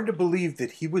hard to believe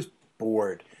that he was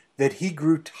bored, that he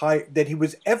grew tired, that he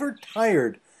was ever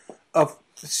tired of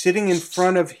sitting in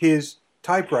front of his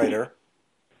typewriter.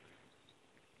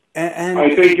 And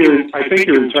I think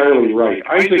you're entirely right.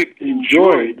 Isaac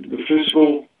enjoyed the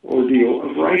physical ordeal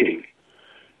of writing.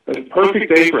 The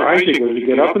perfect day for Isaac was to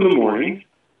get up in the morning,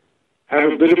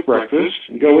 have a bit of breakfast,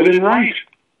 and go in and write,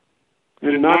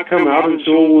 and not come out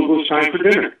until it was time for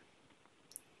dinner.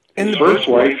 And his first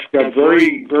wife got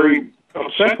very, very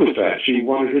upset with that. She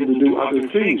wanted him to do other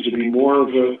things, to be more of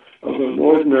an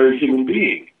ordinary human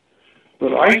being.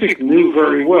 But Isaac knew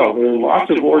very well there are lots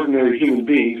of ordinary human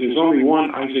beings. There's only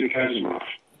one Isaac Asimov,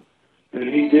 and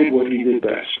he did what he did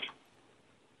best.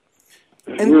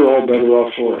 And we're all better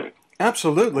off for it.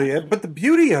 Absolutely. But the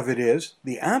beauty of it is,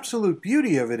 the absolute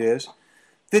beauty of it is,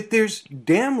 that there's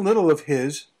damn little of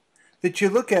his that you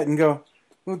look at and go,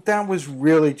 well, that was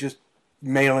really just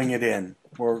mailing it in.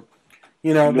 Or,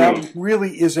 that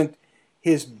really isn't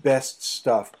his best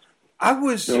stuff. I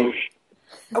was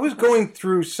going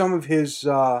through some of his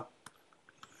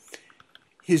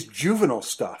juvenile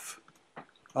stuff.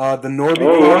 The Norby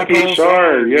Chronicles, Lucky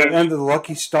Star, yes. And the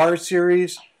Lucky Star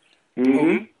series.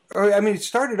 Mm-hmm. I mean, it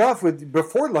started off with,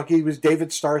 before Lucky, he was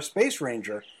David Starr Space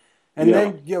Ranger. And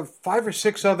then 5 or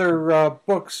 6 other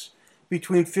books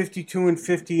between 52 and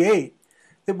 58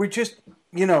 that were just,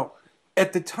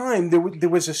 at the time, there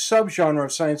was a subgenre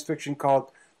of science fiction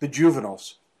called the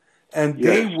juveniles. And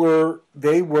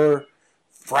they were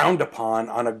frowned upon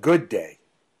on a good day.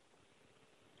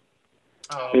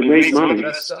 It made money.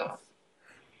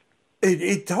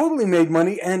 It totally made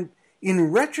money, and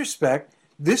in retrospect,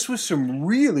 this was some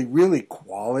really, really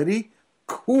quality,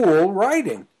 cool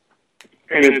writing.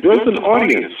 And it built an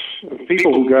audience of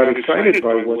people who got excited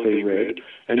by what they read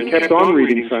and kept on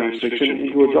reading science fiction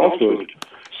into adulthood.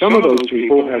 Some of those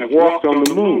people have walked on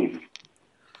the moon.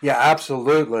 Yeah,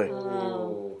 absolutely.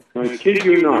 I kid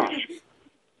you not.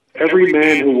 Every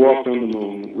man who walked on the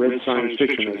moon read science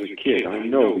fiction as a kid. I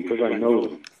know, because I know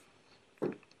them.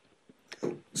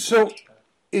 So,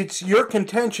 it's your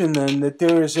contention, then, that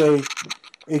there is a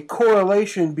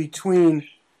correlation between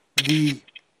the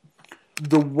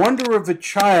wonder of a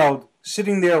child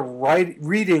sitting there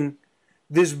reading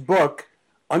this book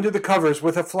under the covers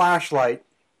with a flashlight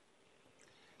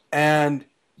and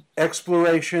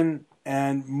exploration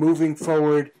and moving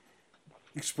forward,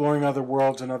 exploring other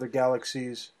worlds and other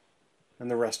galaxies and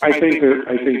the rest of it. I think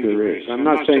there is. I'm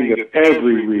not saying that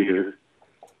every reader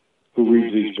who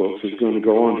reads these books is going to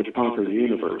go on to conquer the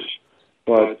universe,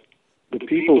 but the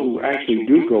people who actually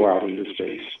do go out into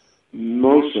space,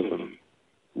 most of them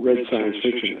read science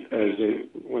fiction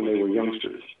when they were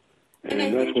youngsters, and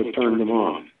that's what turned them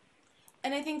on.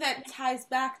 And I think that ties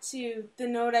back to the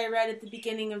note I read at the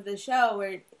beginning of the show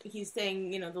where he's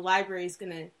saying, the library is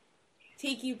going to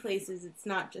take you places. It's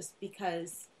not just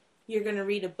because you're going to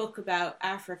read a book about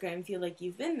Africa and feel like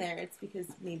you've been there. It's because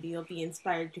maybe you'll be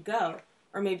inspired to go,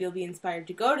 or maybe you'll be inspired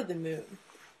to go to the moon.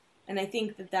 And I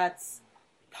think that that's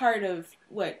part of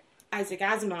what Isaac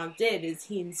Asimov did, is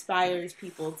he inspires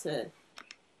people to...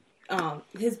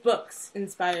 his books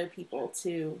inspire people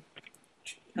to...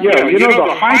 Yeah,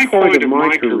 the high point of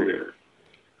my career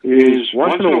is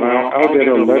once in a while I'll get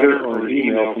a letter or an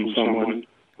email from someone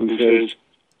who says,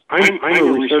 I'm a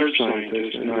research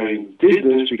scientist and I did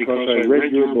this because I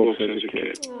read your books as a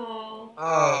kid.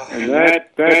 And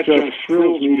that just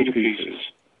thrills me to pieces.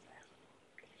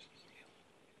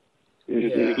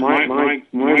 It's my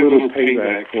little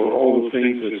payback for all the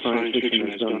things that science fiction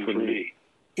has done for me.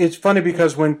 It's funny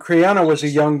because when Kriana was a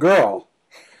young girl,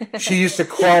 she used to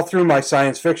crawl through my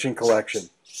science fiction collection.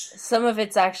 Some of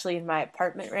it's actually in my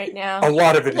apartment right now. A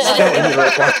lot of it is still in your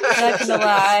apartment. I'm not going to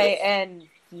lie. And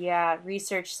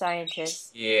research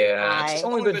scientist. Yeah, it's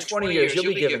only been 20 years. You'll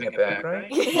be giving it back,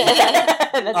 right?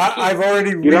 I've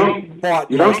already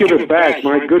bought. You don't give it back.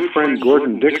 My good friend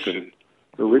Gordon Dixon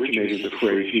originated the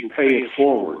phrase, you pay it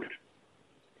forward.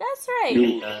 That's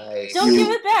right. Don't give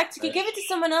it back. You give it to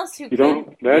someone else who you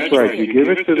don't. That's right. You give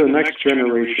it to the next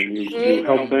generation. You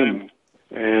help them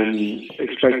and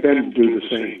expect them to do the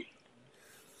same.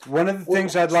 One of the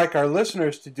things I'd like our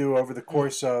listeners to do over the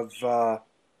course of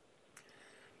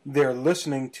their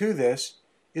listening to this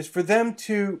is for them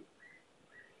to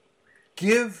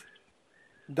give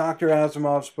Dr.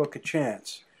 Asimov's book a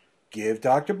chance. Give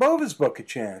Dr. Bova's book a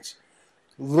chance.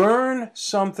 Learn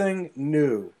something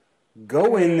new.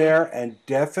 Go in there and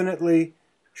definitely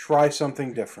try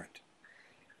something different.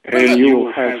 And you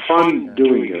will have fun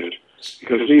doing it,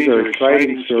 because these are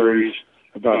exciting stories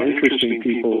about interesting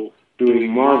people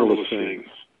doing marvelous things.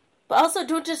 But also,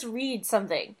 don't just read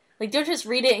something. Like, don't just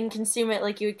read it and consume it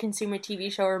like you would consume a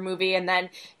TV show or movie, and then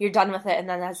you're done with it, and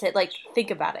then that's it. Like,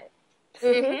 think about it.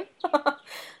 Mm-hmm.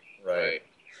 Right.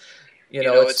 You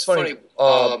know, it's funny.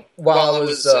 While I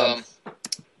was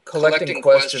collecting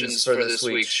questions for this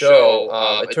week's show,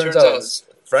 it turns out a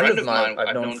friend of mine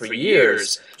I've known for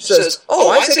years says,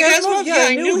 "Oh, Isaac Asimov? Yeah,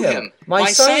 I knew him. My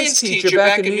science teacher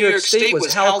back in New York State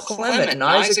was Hal Clement, and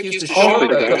Isaac used to show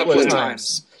up a couple of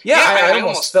times." Yeah, I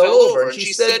almost fell over, and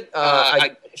she said,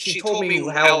 she told me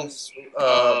Hal's,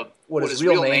 what his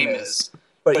real name is.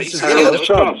 But he says, Harold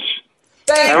Stubbs.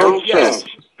 Harold Stubbs.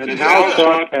 And Hal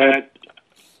taught at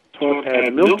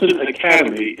Milton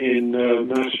Academy in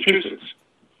Massachusetts.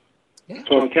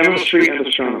 Taught chemistry and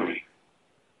astronomy.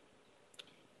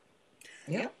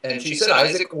 Yeah, and she said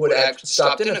Isaac would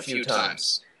stopped in a few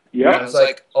times. Yeah. And I was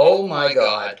like, oh my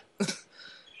God.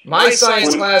 My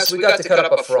science class, we got to cut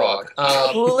up a frog.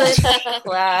 Coolest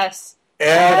class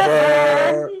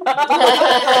ever.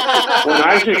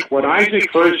 When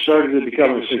Isaac first started to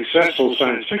become a successful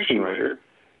science fiction writer,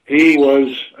 he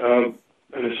was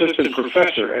an assistant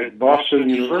professor at Boston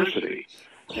University.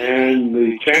 And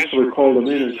the chancellor called him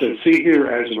in and said, "See here,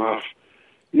 Asimov,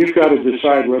 you've got to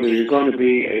decide whether you're going to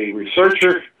be a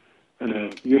researcher and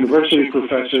a university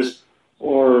professor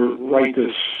or write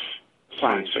this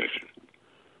science fiction."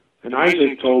 And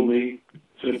Isaac told me,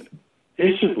 said,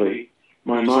 instantly,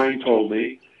 my mind told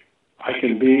me, I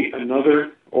can be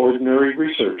another ordinary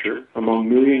researcher among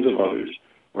millions of others,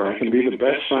 or I can be the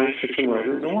best science fiction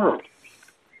writer in the world.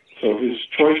 So his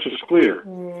choice was clear.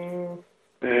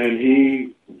 And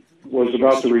he was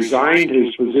about to resign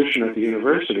his position at the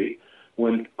university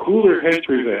when cooler heads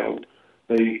prevailed.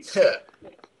 They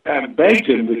begged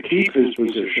him to keep his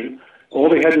position. All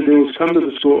they had to do was come to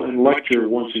the school and lecture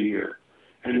once a year.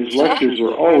 And his lectures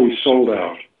were always sold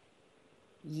out.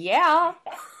 Yeah.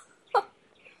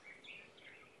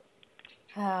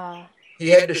 He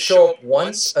had to show up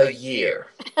once a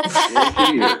year.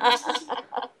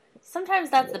 Sometimes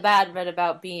that's the bad bit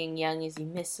about being young is you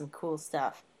miss some cool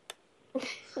stuff.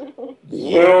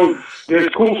 Well, there's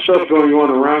cool stuff going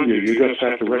on around you. You just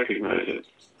have to recognize it.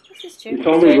 This is true. It's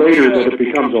only later that it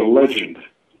becomes a legend.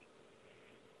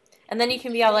 And then you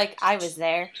can be all like, I was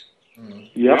there.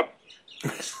 Yep.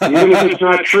 Even if it's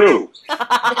not true.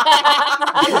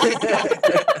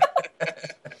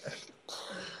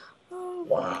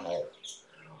 Wow.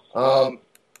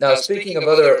 Now, speaking of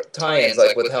other tie-ins,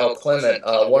 like with Hal Clement,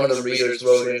 one of the readers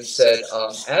wrote in and said,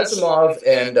 Asimov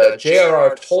and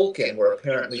J.R.R. Tolkien were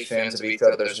apparently fans of each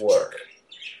other's work.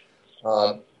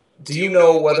 Do you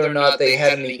know whether or not they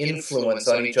had any influence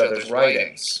on each other's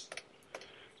writings?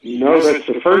 No, that's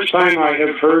the first time I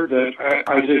have heard that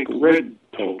Isaac read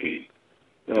Tolkien.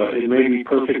 It may be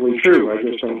perfectly true. I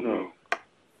just don't know.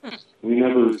 We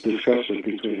never discussed it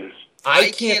between us.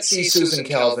 I can't see Susan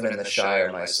Calvin in the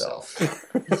Shire myself.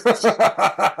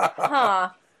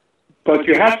 But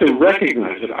you have to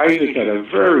recognize that Isaac had a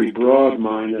very broad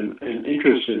mind and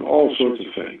interest in all sorts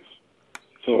of things.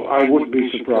 So I wouldn't be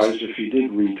surprised if he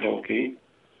did read Tolkien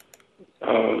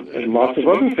and lots of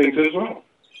other things as well.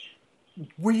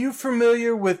 Were you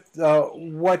familiar with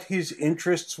what his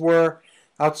interests were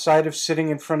outside of sitting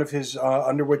in front of his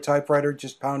Underwood typewriter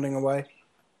just pounding away?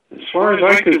 As far as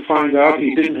I could find out,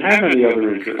 he didn't have any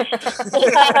other interests.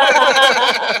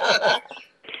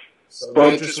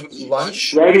 But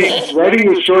lunch? Writing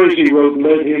the stories he wrote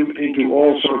led him into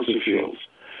all sorts of fields.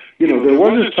 You know, there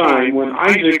was a time when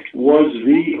Isaac was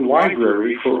the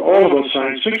library for all of us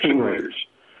science fiction writers.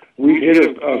 We'd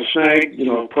hit a snag,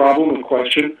 a problem, a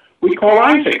question. We'd call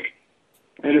Isaac.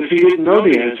 And if he didn't know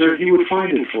the answer, he would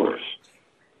find it for us.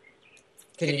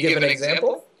 Can you give an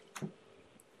example?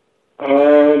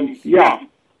 Yeah.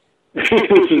 This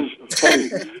is funny.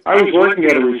 I was working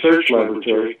at a research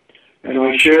laboratory, and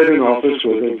I shared an office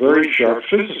with a very sharp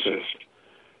physicist.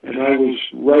 And I was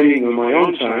writing on my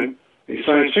own time a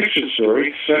science fiction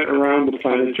story set around the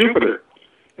planet Jupiter.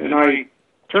 And I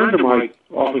turned to my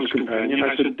office companion.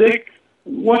 I said, "Dick,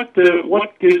 what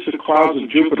gives the clouds of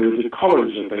Jupiter the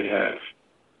colors that they have?"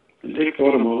 And Dick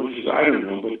thought a moment. He said, "I don't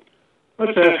know, but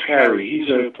Let's ask Harry. He's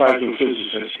a plasma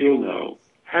physicist. He'll know.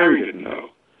 Harry didn't know.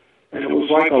 And it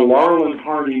was like a Laurel and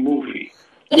Hardy movie.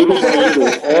 Little by little,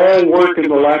 all work in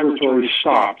the laboratory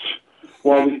stopped,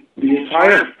 while the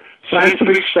entire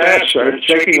scientific staff started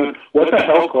checking on what the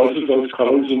hell causes those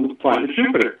colors in the planet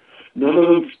Jupiter. None of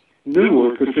them knew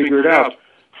or could figure it out.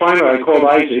 Finally, I called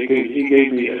Isaac, and he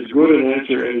gave me as good an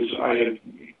answer as I have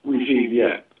received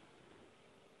yet.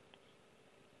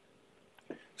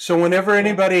 So whenever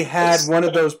anybody had one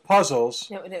of those puzzles...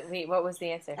 No, wait, what was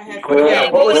the answer?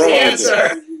 What was the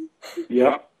answer?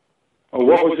 Yep. Oh,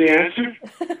 what was the answer?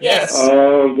 Yes.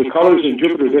 The colors in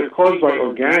Jupiter, they're caused by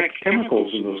organic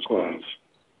chemicals in those clouds.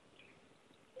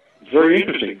 It's very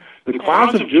interesting. The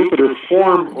clouds of Jupiter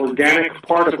form organic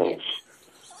particles,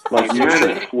 like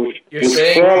manna, which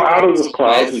fall out of the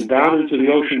clouds and down into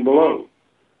the ocean below.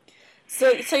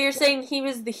 So you're saying he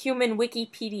was the human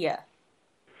Wikipedia?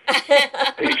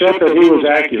 Except that he was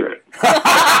accurate.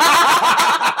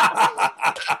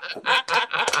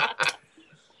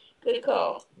 Good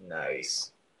call.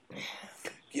 Nice.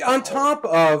 On top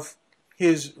of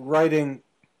his writing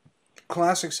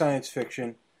classic science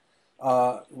fiction,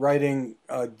 writing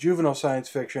juvenile science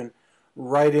fiction,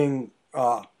 writing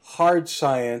hard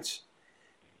science,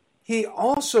 he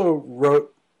also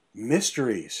wrote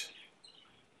mysteries.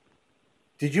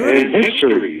 Did you? And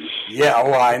histories. Yeah,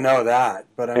 well, I know that,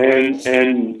 but and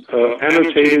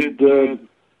annotated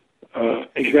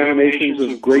examinations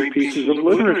of great pieces of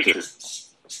literature.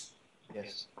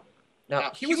 Yes.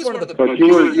 Now he was one of the. But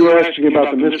you were asking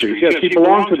about the mysteries. Yes, he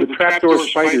belonged to the Trapdoor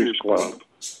Spiders Club,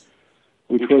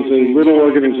 which was a little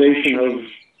organization of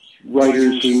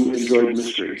writers who enjoyed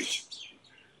mysteries.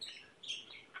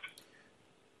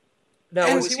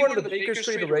 Now was he one of the Baker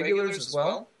Street Irregulars as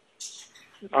well?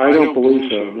 I don't believe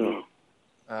so, no.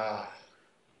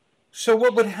 So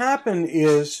what would happen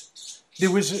is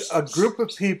there was a group of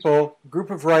people,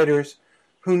 group of writers,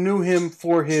 who knew him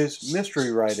for his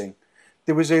mystery writing.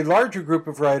 There was a larger group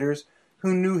of writers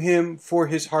who knew him for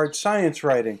his hard science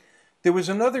writing. There was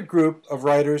another group of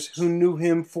writers who knew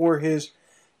him for his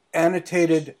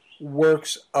annotated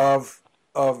works of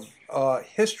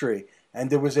history. And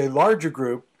there was a larger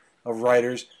group of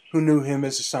writers who knew him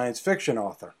as a science fiction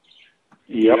author.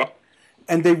 Yep.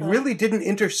 And they really didn't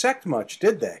intersect much,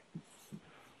 did they?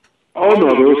 Oh, no,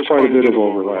 there was quite a bit of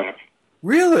overlap.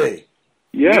 Really?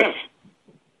 Yes.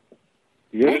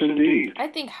 Yes, indeed. I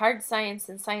think hard science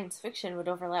and science fiction would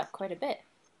overlap quite a bit.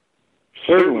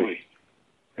 Certainly.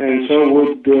 And so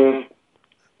would the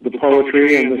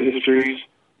poetry and the histories.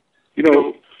 You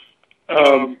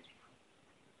know,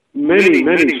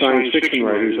 many science fiction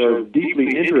writers are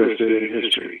deeply interested in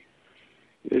history.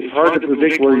 It's hard to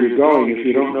predict where you're going if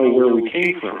you don't know where we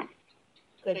came from.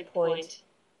 Good point.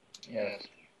 Yes.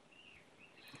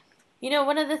 You know,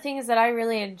 one of the things that I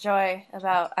really enjoy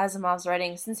about Asimov's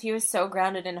writing, since he was so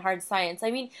grounded in hard science, I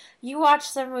mean, you watch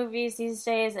some movies these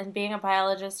days, and being a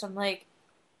biologist, I'm like,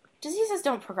 diseases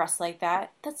don't progress like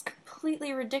that. That's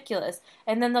completely ridiculous.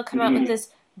 And then they'll come out with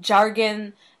this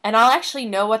jargon, and I'll actually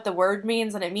know what the word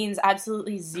means, and it means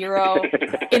absolutely zero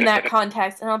in that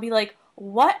context, and I'll be like,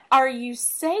 what are you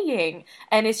saying?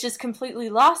 And it's just completely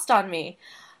lost on me.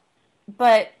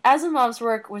 But Asimov's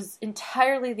work was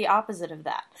entirely the opposite of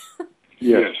that.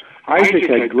 Yes. Isaac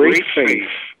had great faith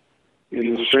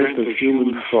in the strength of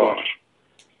human thought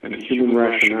and human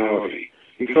rationality.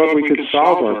 He thought we could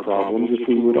solve our problems if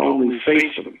we would only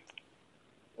face them.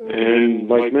 And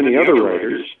like many other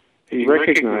writers, he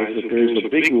recognized that there's a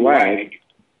big lag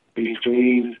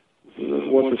between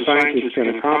what the scientists can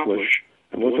accomplish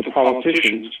and what the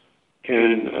politicians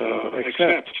can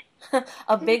accept.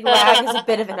 A big lag is a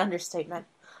bit of an understatement.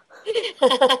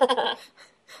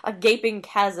 A gaping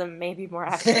chasm may be more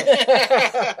accurate.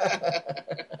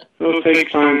 So it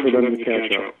takes time for them to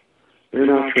catch up. They're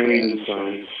not trained in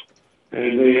science.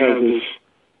 And they have this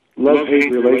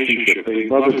love-hate relationship. They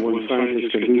love it when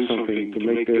scientists can do something to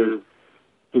make their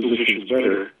positions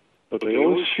better, but they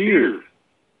always fear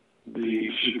the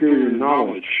superior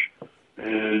knowledge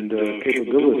and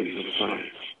capabilities of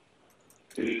science.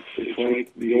 It's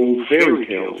like the old fairy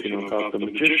tales, about the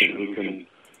magician who can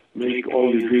make all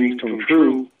your dreams come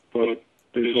true, but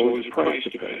there's always a price to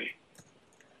pay.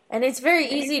 And it's very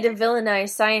easy to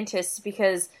villainize scientists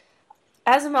because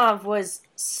Asimov was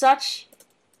such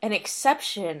an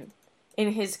exception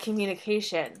in his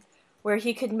communication, where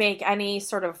he could make any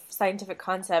sort of scientific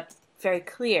concept very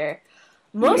clear.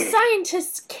 Most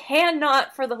scientists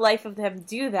cannot, for the life of them,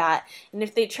 do that. And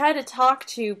if they try to talk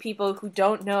to people who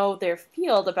don't know their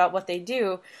field about what they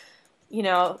do,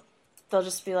 they'll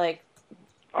just be like...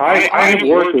 I have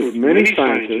worked with many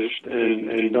scientists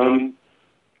and done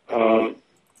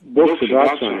books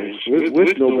about science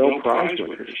with Nobel Prize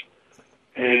winners.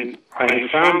 And I have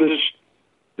found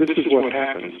this is what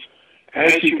happens.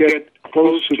 As you get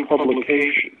close to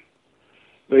publication,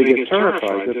 they get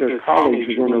terrified that their colleagues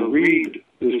are going to read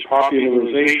this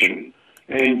popularization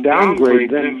and downgrade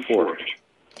them for it,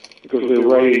 because they're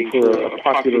writing for a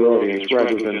popular audience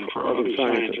rather than for other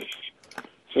scientists.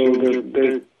 So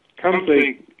there comes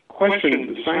a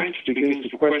question, the scientist begins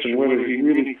to question whether he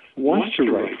really wants to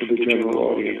write for the general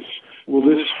audience. Will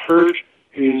this hurt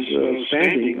his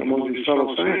standing among his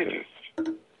fellow scientists?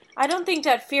 I don't think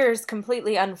that fear is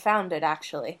completely unfounded,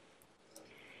 actually.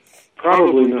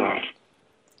 Probably not.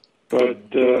 But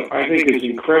I think it's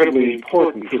incredibly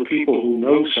important for people who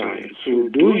know science, who are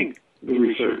doing the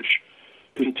research,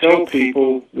 to tell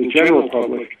people, the general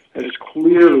public, as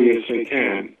clearly as they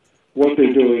can, what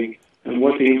they're doing and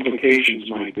what the implications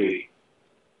might be.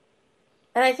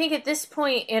 And I think at this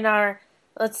point in our,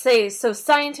 let's say, so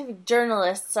scientific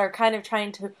journalists are kind of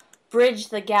trying to bridge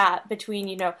the gap between,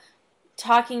 you know,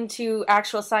 talking to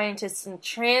actual scientists and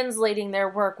translating their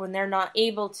work when they're not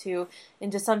able to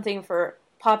into something for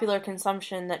popular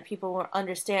consumption that people will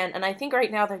understand. And I think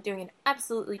right now they're doing an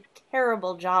absolutely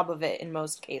terrible job of it in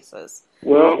most cases.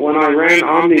 Well, when I ran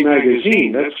Omni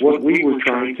Magazine, that's what we were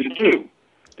trying to do,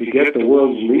 to get the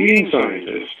world's leading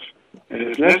scientists, and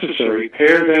if necessary,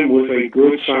 pair them with a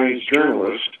good science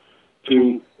journalist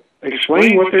to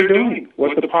explain what they're doing,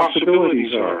 what the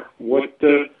possibilities are, what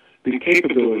the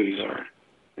capabilities are.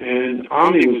 And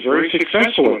Omni was very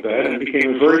successful at that and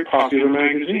became a very popular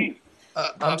magazine.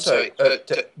 I'm sorry,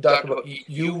 Dr. Bo,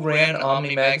 you ran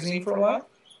Omni Magazine for a while?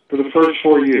 For the first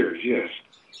 4 years, yes.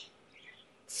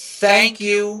 Thank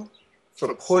you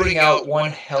for putting out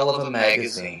one hell of a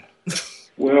magazine.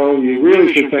 Well, you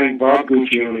really should thank Bob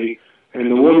Guccione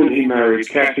and the woman he married,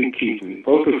 Kathy Keaton,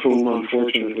 both of whom,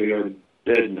 unfortunately, are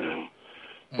dead now.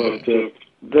 But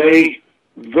they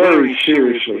very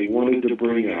seriously wanted to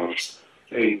bring out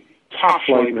a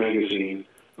top-flight magazine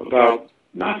about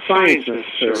not science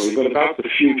necessarily, but about the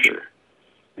future.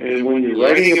 And when you're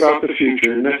writing about the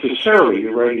future, necessarily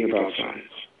you're writing about science.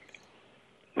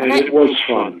 And it was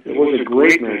fun. It was a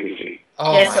great magazine.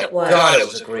 Oh Yes, my it was. God, it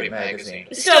was a great magazine.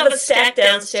 We still have a stack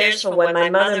downstairs from when my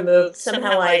mother moved.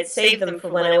 Somehow I had saved them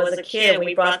from when I was a kid, and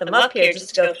we brought them up here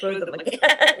just to go through them again.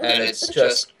 And it's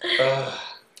just...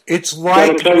 It's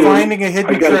like finding a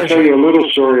hidden treasure. I got to tell you a little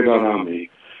story about Omni.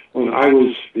 When I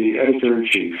was the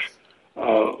editor-in-chief,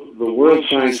 the World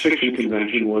Science Fiction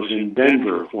Convention was in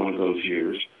Denver one of those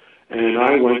years, and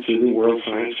I went to the World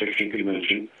Science Fiction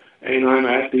Convention, and I'm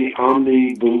at the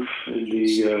Omni booth in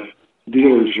the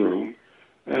dealer's room,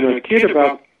 and a kid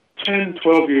about 10,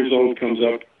 12 years old comes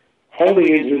up, holding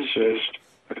in his fist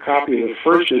a copy of the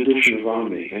first edition of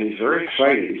Omni, and he's very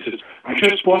excited. He says, I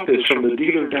just bought this from the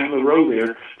dealer down the road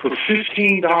there for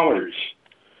 $15.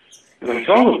 And I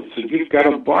told him, I said, you've got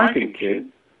a bargain,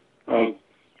 kid.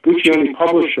 Guccione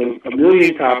published a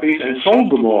million copies and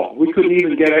sold them all. We couldn't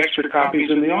even get extra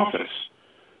copies in the office.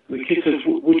 And the kid says,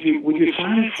 would you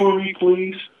sign it for me,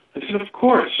 please? I said, of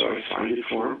course. So I signed it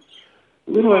for him.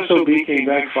 The little SOB came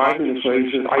back 5 minutes later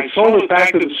and said, I sold it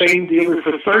back to the same dealer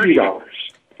for $30.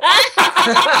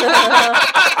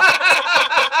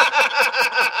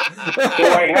 So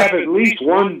I have at least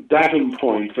one datum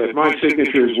point that my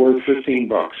signature is worth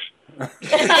 $15.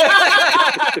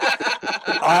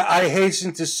 I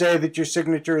hasten to say that your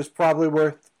signature is probably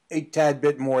worth a tad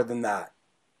bit more than that.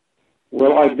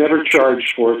 Well, I've never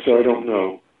charged for it, so I don't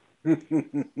know.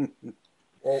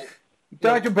 Well,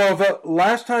 Dr. Bova,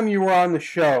 last time you were on the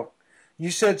show,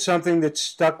 you said something that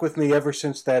stuck with me ever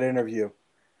since that interview.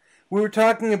 We were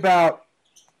talking about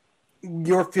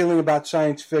your feeling about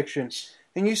science fiction,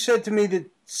 and you said to me that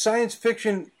science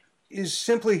fiction is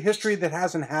simply history that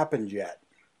hasn't happened yet.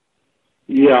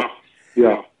 Yeah.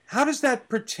 How does that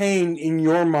pertain, in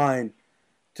your mind,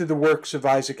 to the works of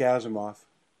Isaac Asimov?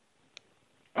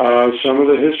 Some of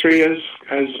the history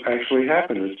has actually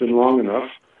happened. It's been long enough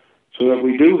so that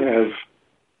we do have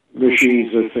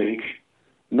machines that think,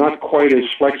 not quite as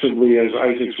flexibly as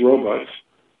Isaac's robots,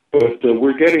 but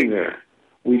we're getting there.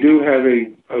 We do have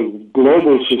a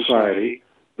global society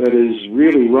that is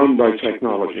really run by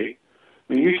technology.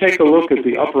 I mean, you take a look at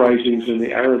the uprisings in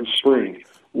the Arab Spring.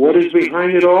 What is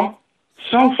behind it all?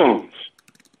 Cell phones.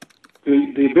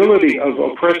 The ability of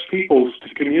oppressed peoples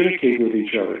to communicate with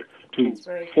each other, to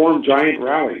form giant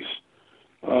rallies.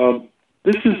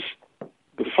 This is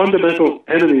the fundamental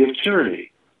enemy of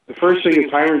tyranny. The first thing a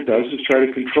tyrant does is try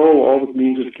to control all the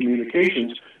means of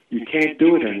communications. You can't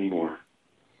do it anymore.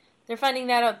 They're finding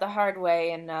that out the hard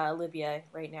way in Libya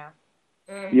right now.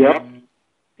 Yep.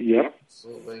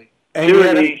 Absolutely. And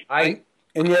yet, Tyranny.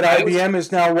 IBM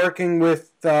is now working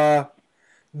with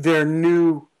their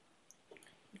new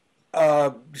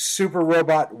super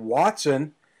robot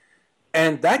Watson,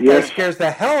 and that guy scares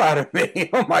the hell out of me.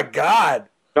 Oh my God!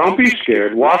 Don't be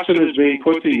scared. Watson is being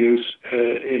put to use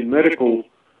in medical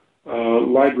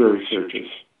library searches.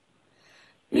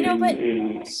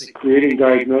 In creating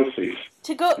diagnoses.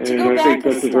 To go I back think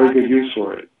that's a very good use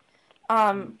for it.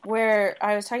 Where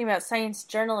I was talking about science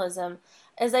journalism,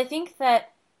 is I think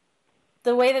that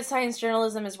the way that science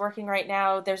journalism is working right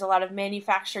now, there's a lot of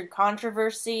manufactured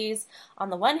controversies on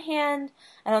the one hand,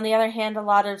 and on the other hand, a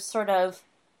lot of sort of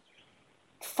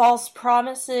false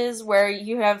promises where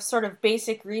you have sort of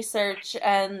basic research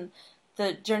and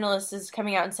the journalist is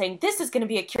coming out and saying, this is going to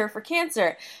be a cure for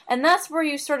cancer. And that's where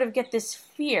you sort of get this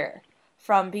fear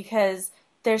from, because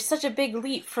there's such a big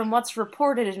leap from what's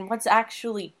reported and what's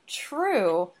actually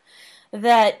true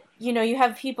that, you know, you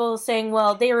have people saying,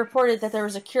 well, they reported that there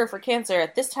was a cure for cancer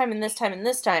at this time and this time and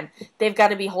this time. They've got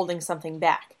to be holding something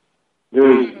back.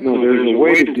 There's a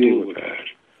way to deal with that.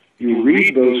 You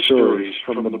read those stories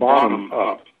from the bottom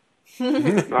up,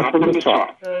 not from the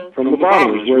top. From the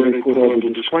bottom is where they put all the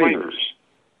disclaimers.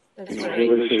 They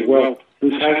say, well,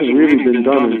 this hasn't really been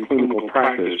done in clinical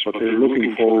practice, but they're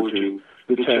looking forward to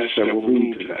the tests that will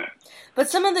lead to that. But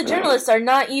some of the journalists are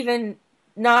not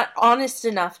honest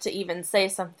enough to even say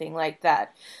something like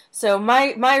that. So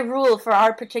my rule for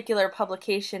our particular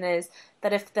publication is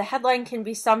that if the headline can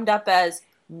be summed up as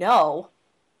no,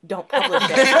 don't publish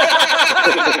it.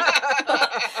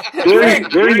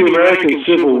 During the American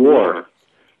Civil War,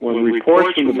 when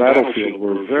reports from the battlefield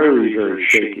were very, very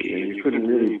shaky and you couldn't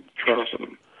really trust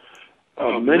them,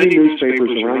 many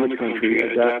newspapers around the country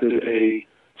adopted a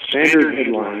standard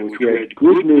headline which read,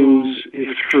 "Good news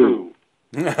if true."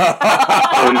 And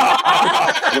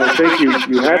I think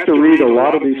you have to read a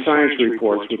lot of these science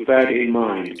reports with that in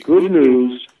mind. Good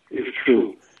news if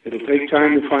true. It'll take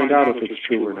time to find out if it's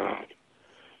true or not.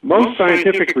 Most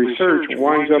scientific research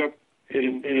winds up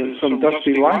in some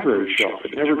dusty library shelf.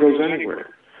 It never goes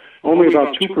anywhere. Only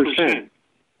about 2%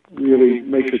 really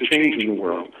makes a change in the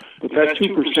world. But that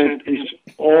 2% is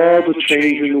all the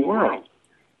change in the world.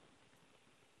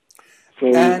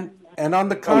 So and on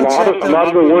the concept a lot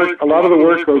of the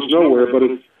work goes nowhere, but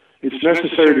it's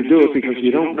necessary to do it because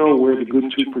you don't know where the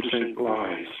good 2%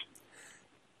 lies.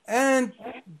 And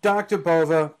Dr.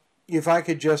 Bova, if I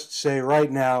could just say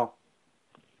right now,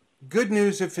 good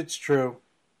news if it's true.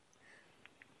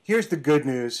 Here's the good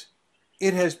news.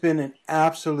 It has been an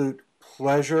absolute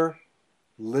pleasure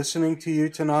listening to you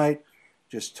tonight,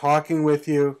 just talking with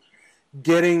you,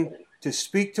 getting to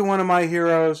speak to one of my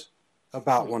heroes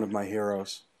about one of my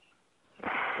heroes.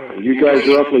 You guys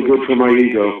are awfully good for my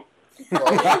ego.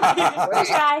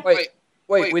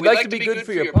 Wait, we'd like to be good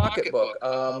for your pocketbook.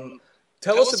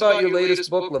 Tell us about your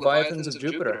latest book, Leviathans of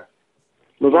Jupiter.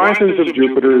 Leviathans of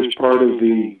Jupiter is part of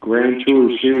the Grand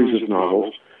Tour series of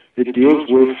novels. It deals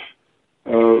with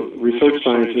research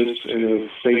scientists in a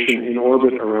station in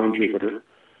orbit around Jupiter.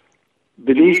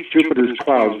 Beneath Jupiter's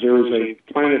clouds, there is a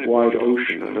planet-wide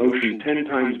ocean, an ocean 10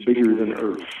 times bigger than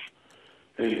Earth.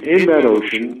 And in that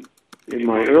ocean, in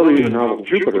my earlier novel,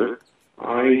 Jupiter,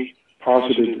 I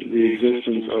posited the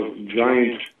existence of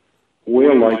giant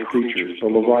whale-like creatures, the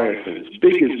Leviathans,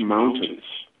 big as mountains.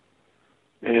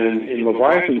 And in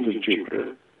Leviathans of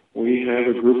Jupiter, we have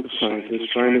a group of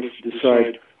scientists trying to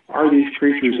decide, are these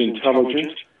creatures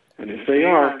intelligent? And if they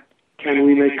are, can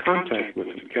we make contact with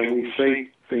them? Can we say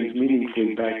things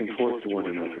meaningfully back and forth to one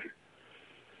another?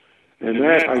 And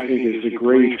that, I think, is a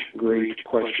great, great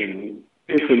question.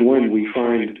 If and when we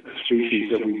find a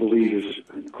species that we believe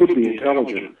could be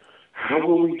intelligent, how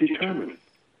will we determine?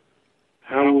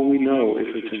 How will we know if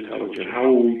it's intelligent? How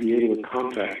will we be able to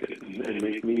contact it and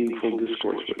make meaningful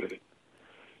discourse with it?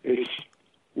 It's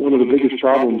one of the biggest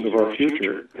problems of our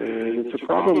future, and it's a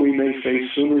problem we may face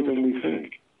sooner than we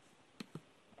think.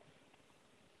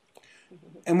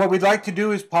 And what we'd like to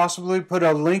do is possibly put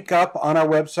a link up on our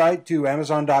website to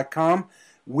Amazon.com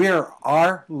where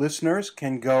our listeners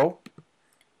can go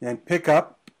and pick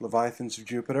up Leviathans of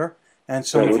Jupiter and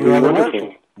some of your other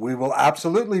work. We will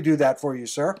absolutely do that for you,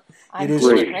 sir. I'm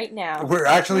doing it right now. We're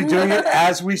actually doing it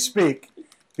as we speak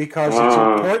because it's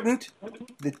important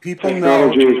that people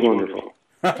know. Technology is wonderful.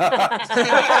 You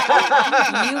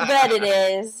bet it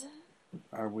is.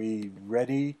 Are we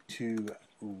ready to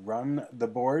run the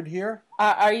board here?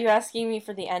 Are you asking me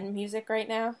for the end music right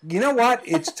now? You know what?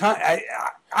 It's time.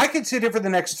 I could sit here for the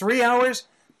next 3 hours,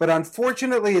 but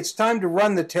unfortunately, it's time to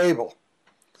run the table.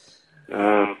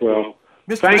 Well,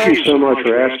 thank you so much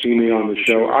for asking me on the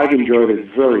show. I've enjoyed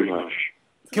it very much.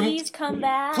 Please come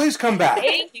back. Please come back.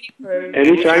 Thank you for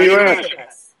Anytime you ask.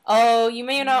 Oh, you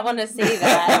may not want to say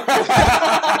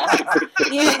that.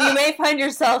 you may find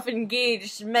yourself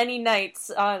engaged many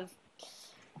nights on.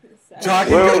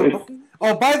 Talking Well,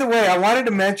 oh, by the way, I wanted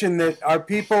to mention that our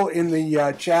people in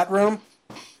the chat room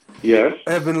yes.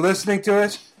 have been listening to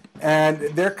us, and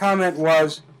their comment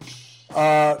was,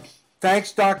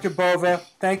 thanks, Dr. Bova.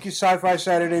 Thank you, Sci-Fi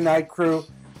Saturday Night crew.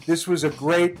 This was a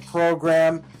great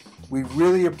program. We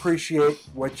really appreciate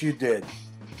what you did.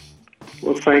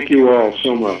 Well, thank you all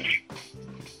so much.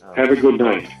 Have a good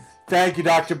night. Thank you,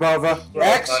 Dr. Bova.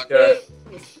 X?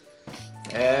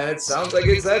 And it sounds like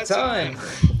it's that time.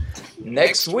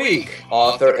 Next week,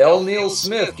 author L. Neil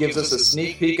Smith gives us a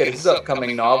sneak peek at his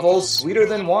upcoming novel, Sweeter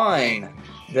Than Wine.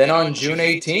 Then on June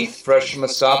 18th, fresh from a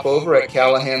stopover at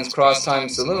Callahan's Crosstime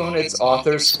Saloon, it's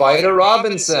author Spider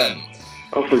Robinson.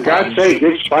 Oh, for God's sake,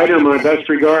 give Spider my best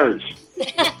regards.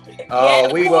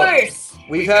 Oh, we will.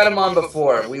 We've had him on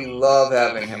before. We love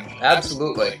having him.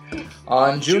 Absolutely.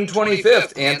 On June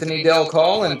 25th, Anthony Del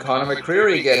Call and Connor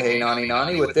McCreary get Hey Nani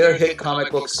Nani with their hit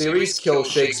comic book series, Kill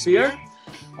Shakespeare.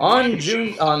 On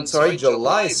July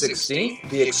 16th,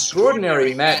 the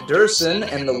extraordinary Matt Durson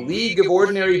and the League of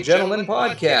Ordinary Gentlemen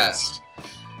podcast.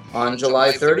 On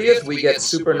July 30th, we get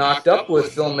super knocked up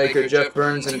with filmmaker Jeff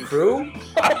Burns and crew.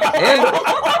 And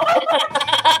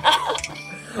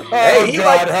hey, he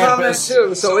liked the comments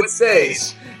too, so it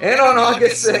stays. And on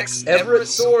August 6th, Everett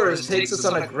Soares takes us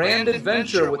on a grand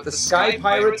adventure with the Sky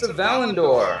Pirates of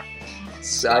Valandor.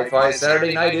 Sci-Fi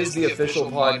Saturday Night is the official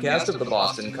podcast of the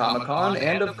Boston Comic Con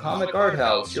and of Comic Art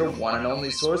House, your one and only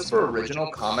source for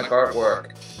original comic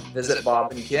artwork. Visit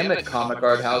Bob and Kim at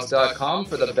comicarthouse.com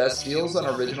for the best deals on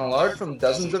original art from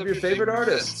dozens of your favorite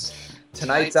artists.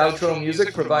 Tonight's outro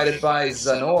music provided by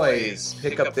Zanoise.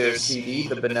 Pick up their CD,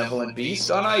 The Benevolent Beast,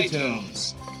 on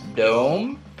iTunes.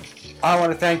 Dome? I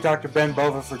want to thank Dr. Ben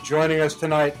Bova for joining us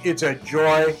tonight. It's a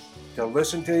joy to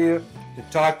listen to you, to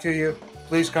talk to you.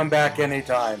 Please come back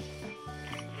anytime.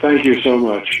 Thank you so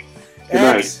much. Good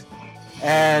night.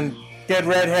 And Dead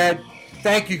Redhead,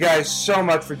 thank you guys so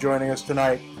much for joining us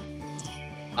tonight.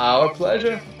 Our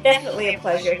pleasure. Definitely a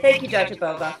pleasure. Thank you, Dr.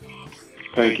 Bova.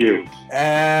 Thank you.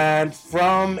 And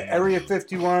from Area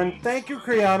 51, thank you,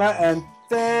 Kriana, and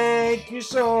thank you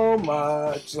so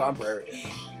much, Zombrary.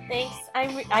 Thanks.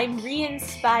 I'm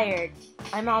re-inspired.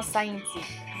 I'm all sciencey.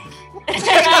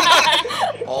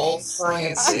 All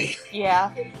sciencey.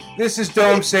 Yeah. This is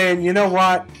Dome saying, you know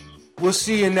what? We'll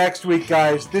see you next week,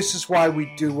 guys. This is why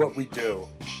we do what we do.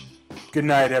 Good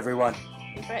night, everyone.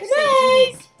 Good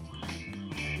night.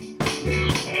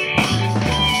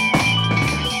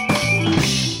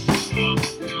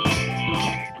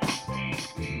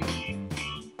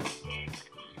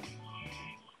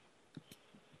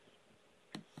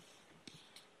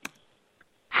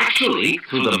 Actually,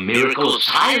 through the miracle of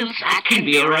science, that can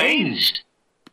be arranged.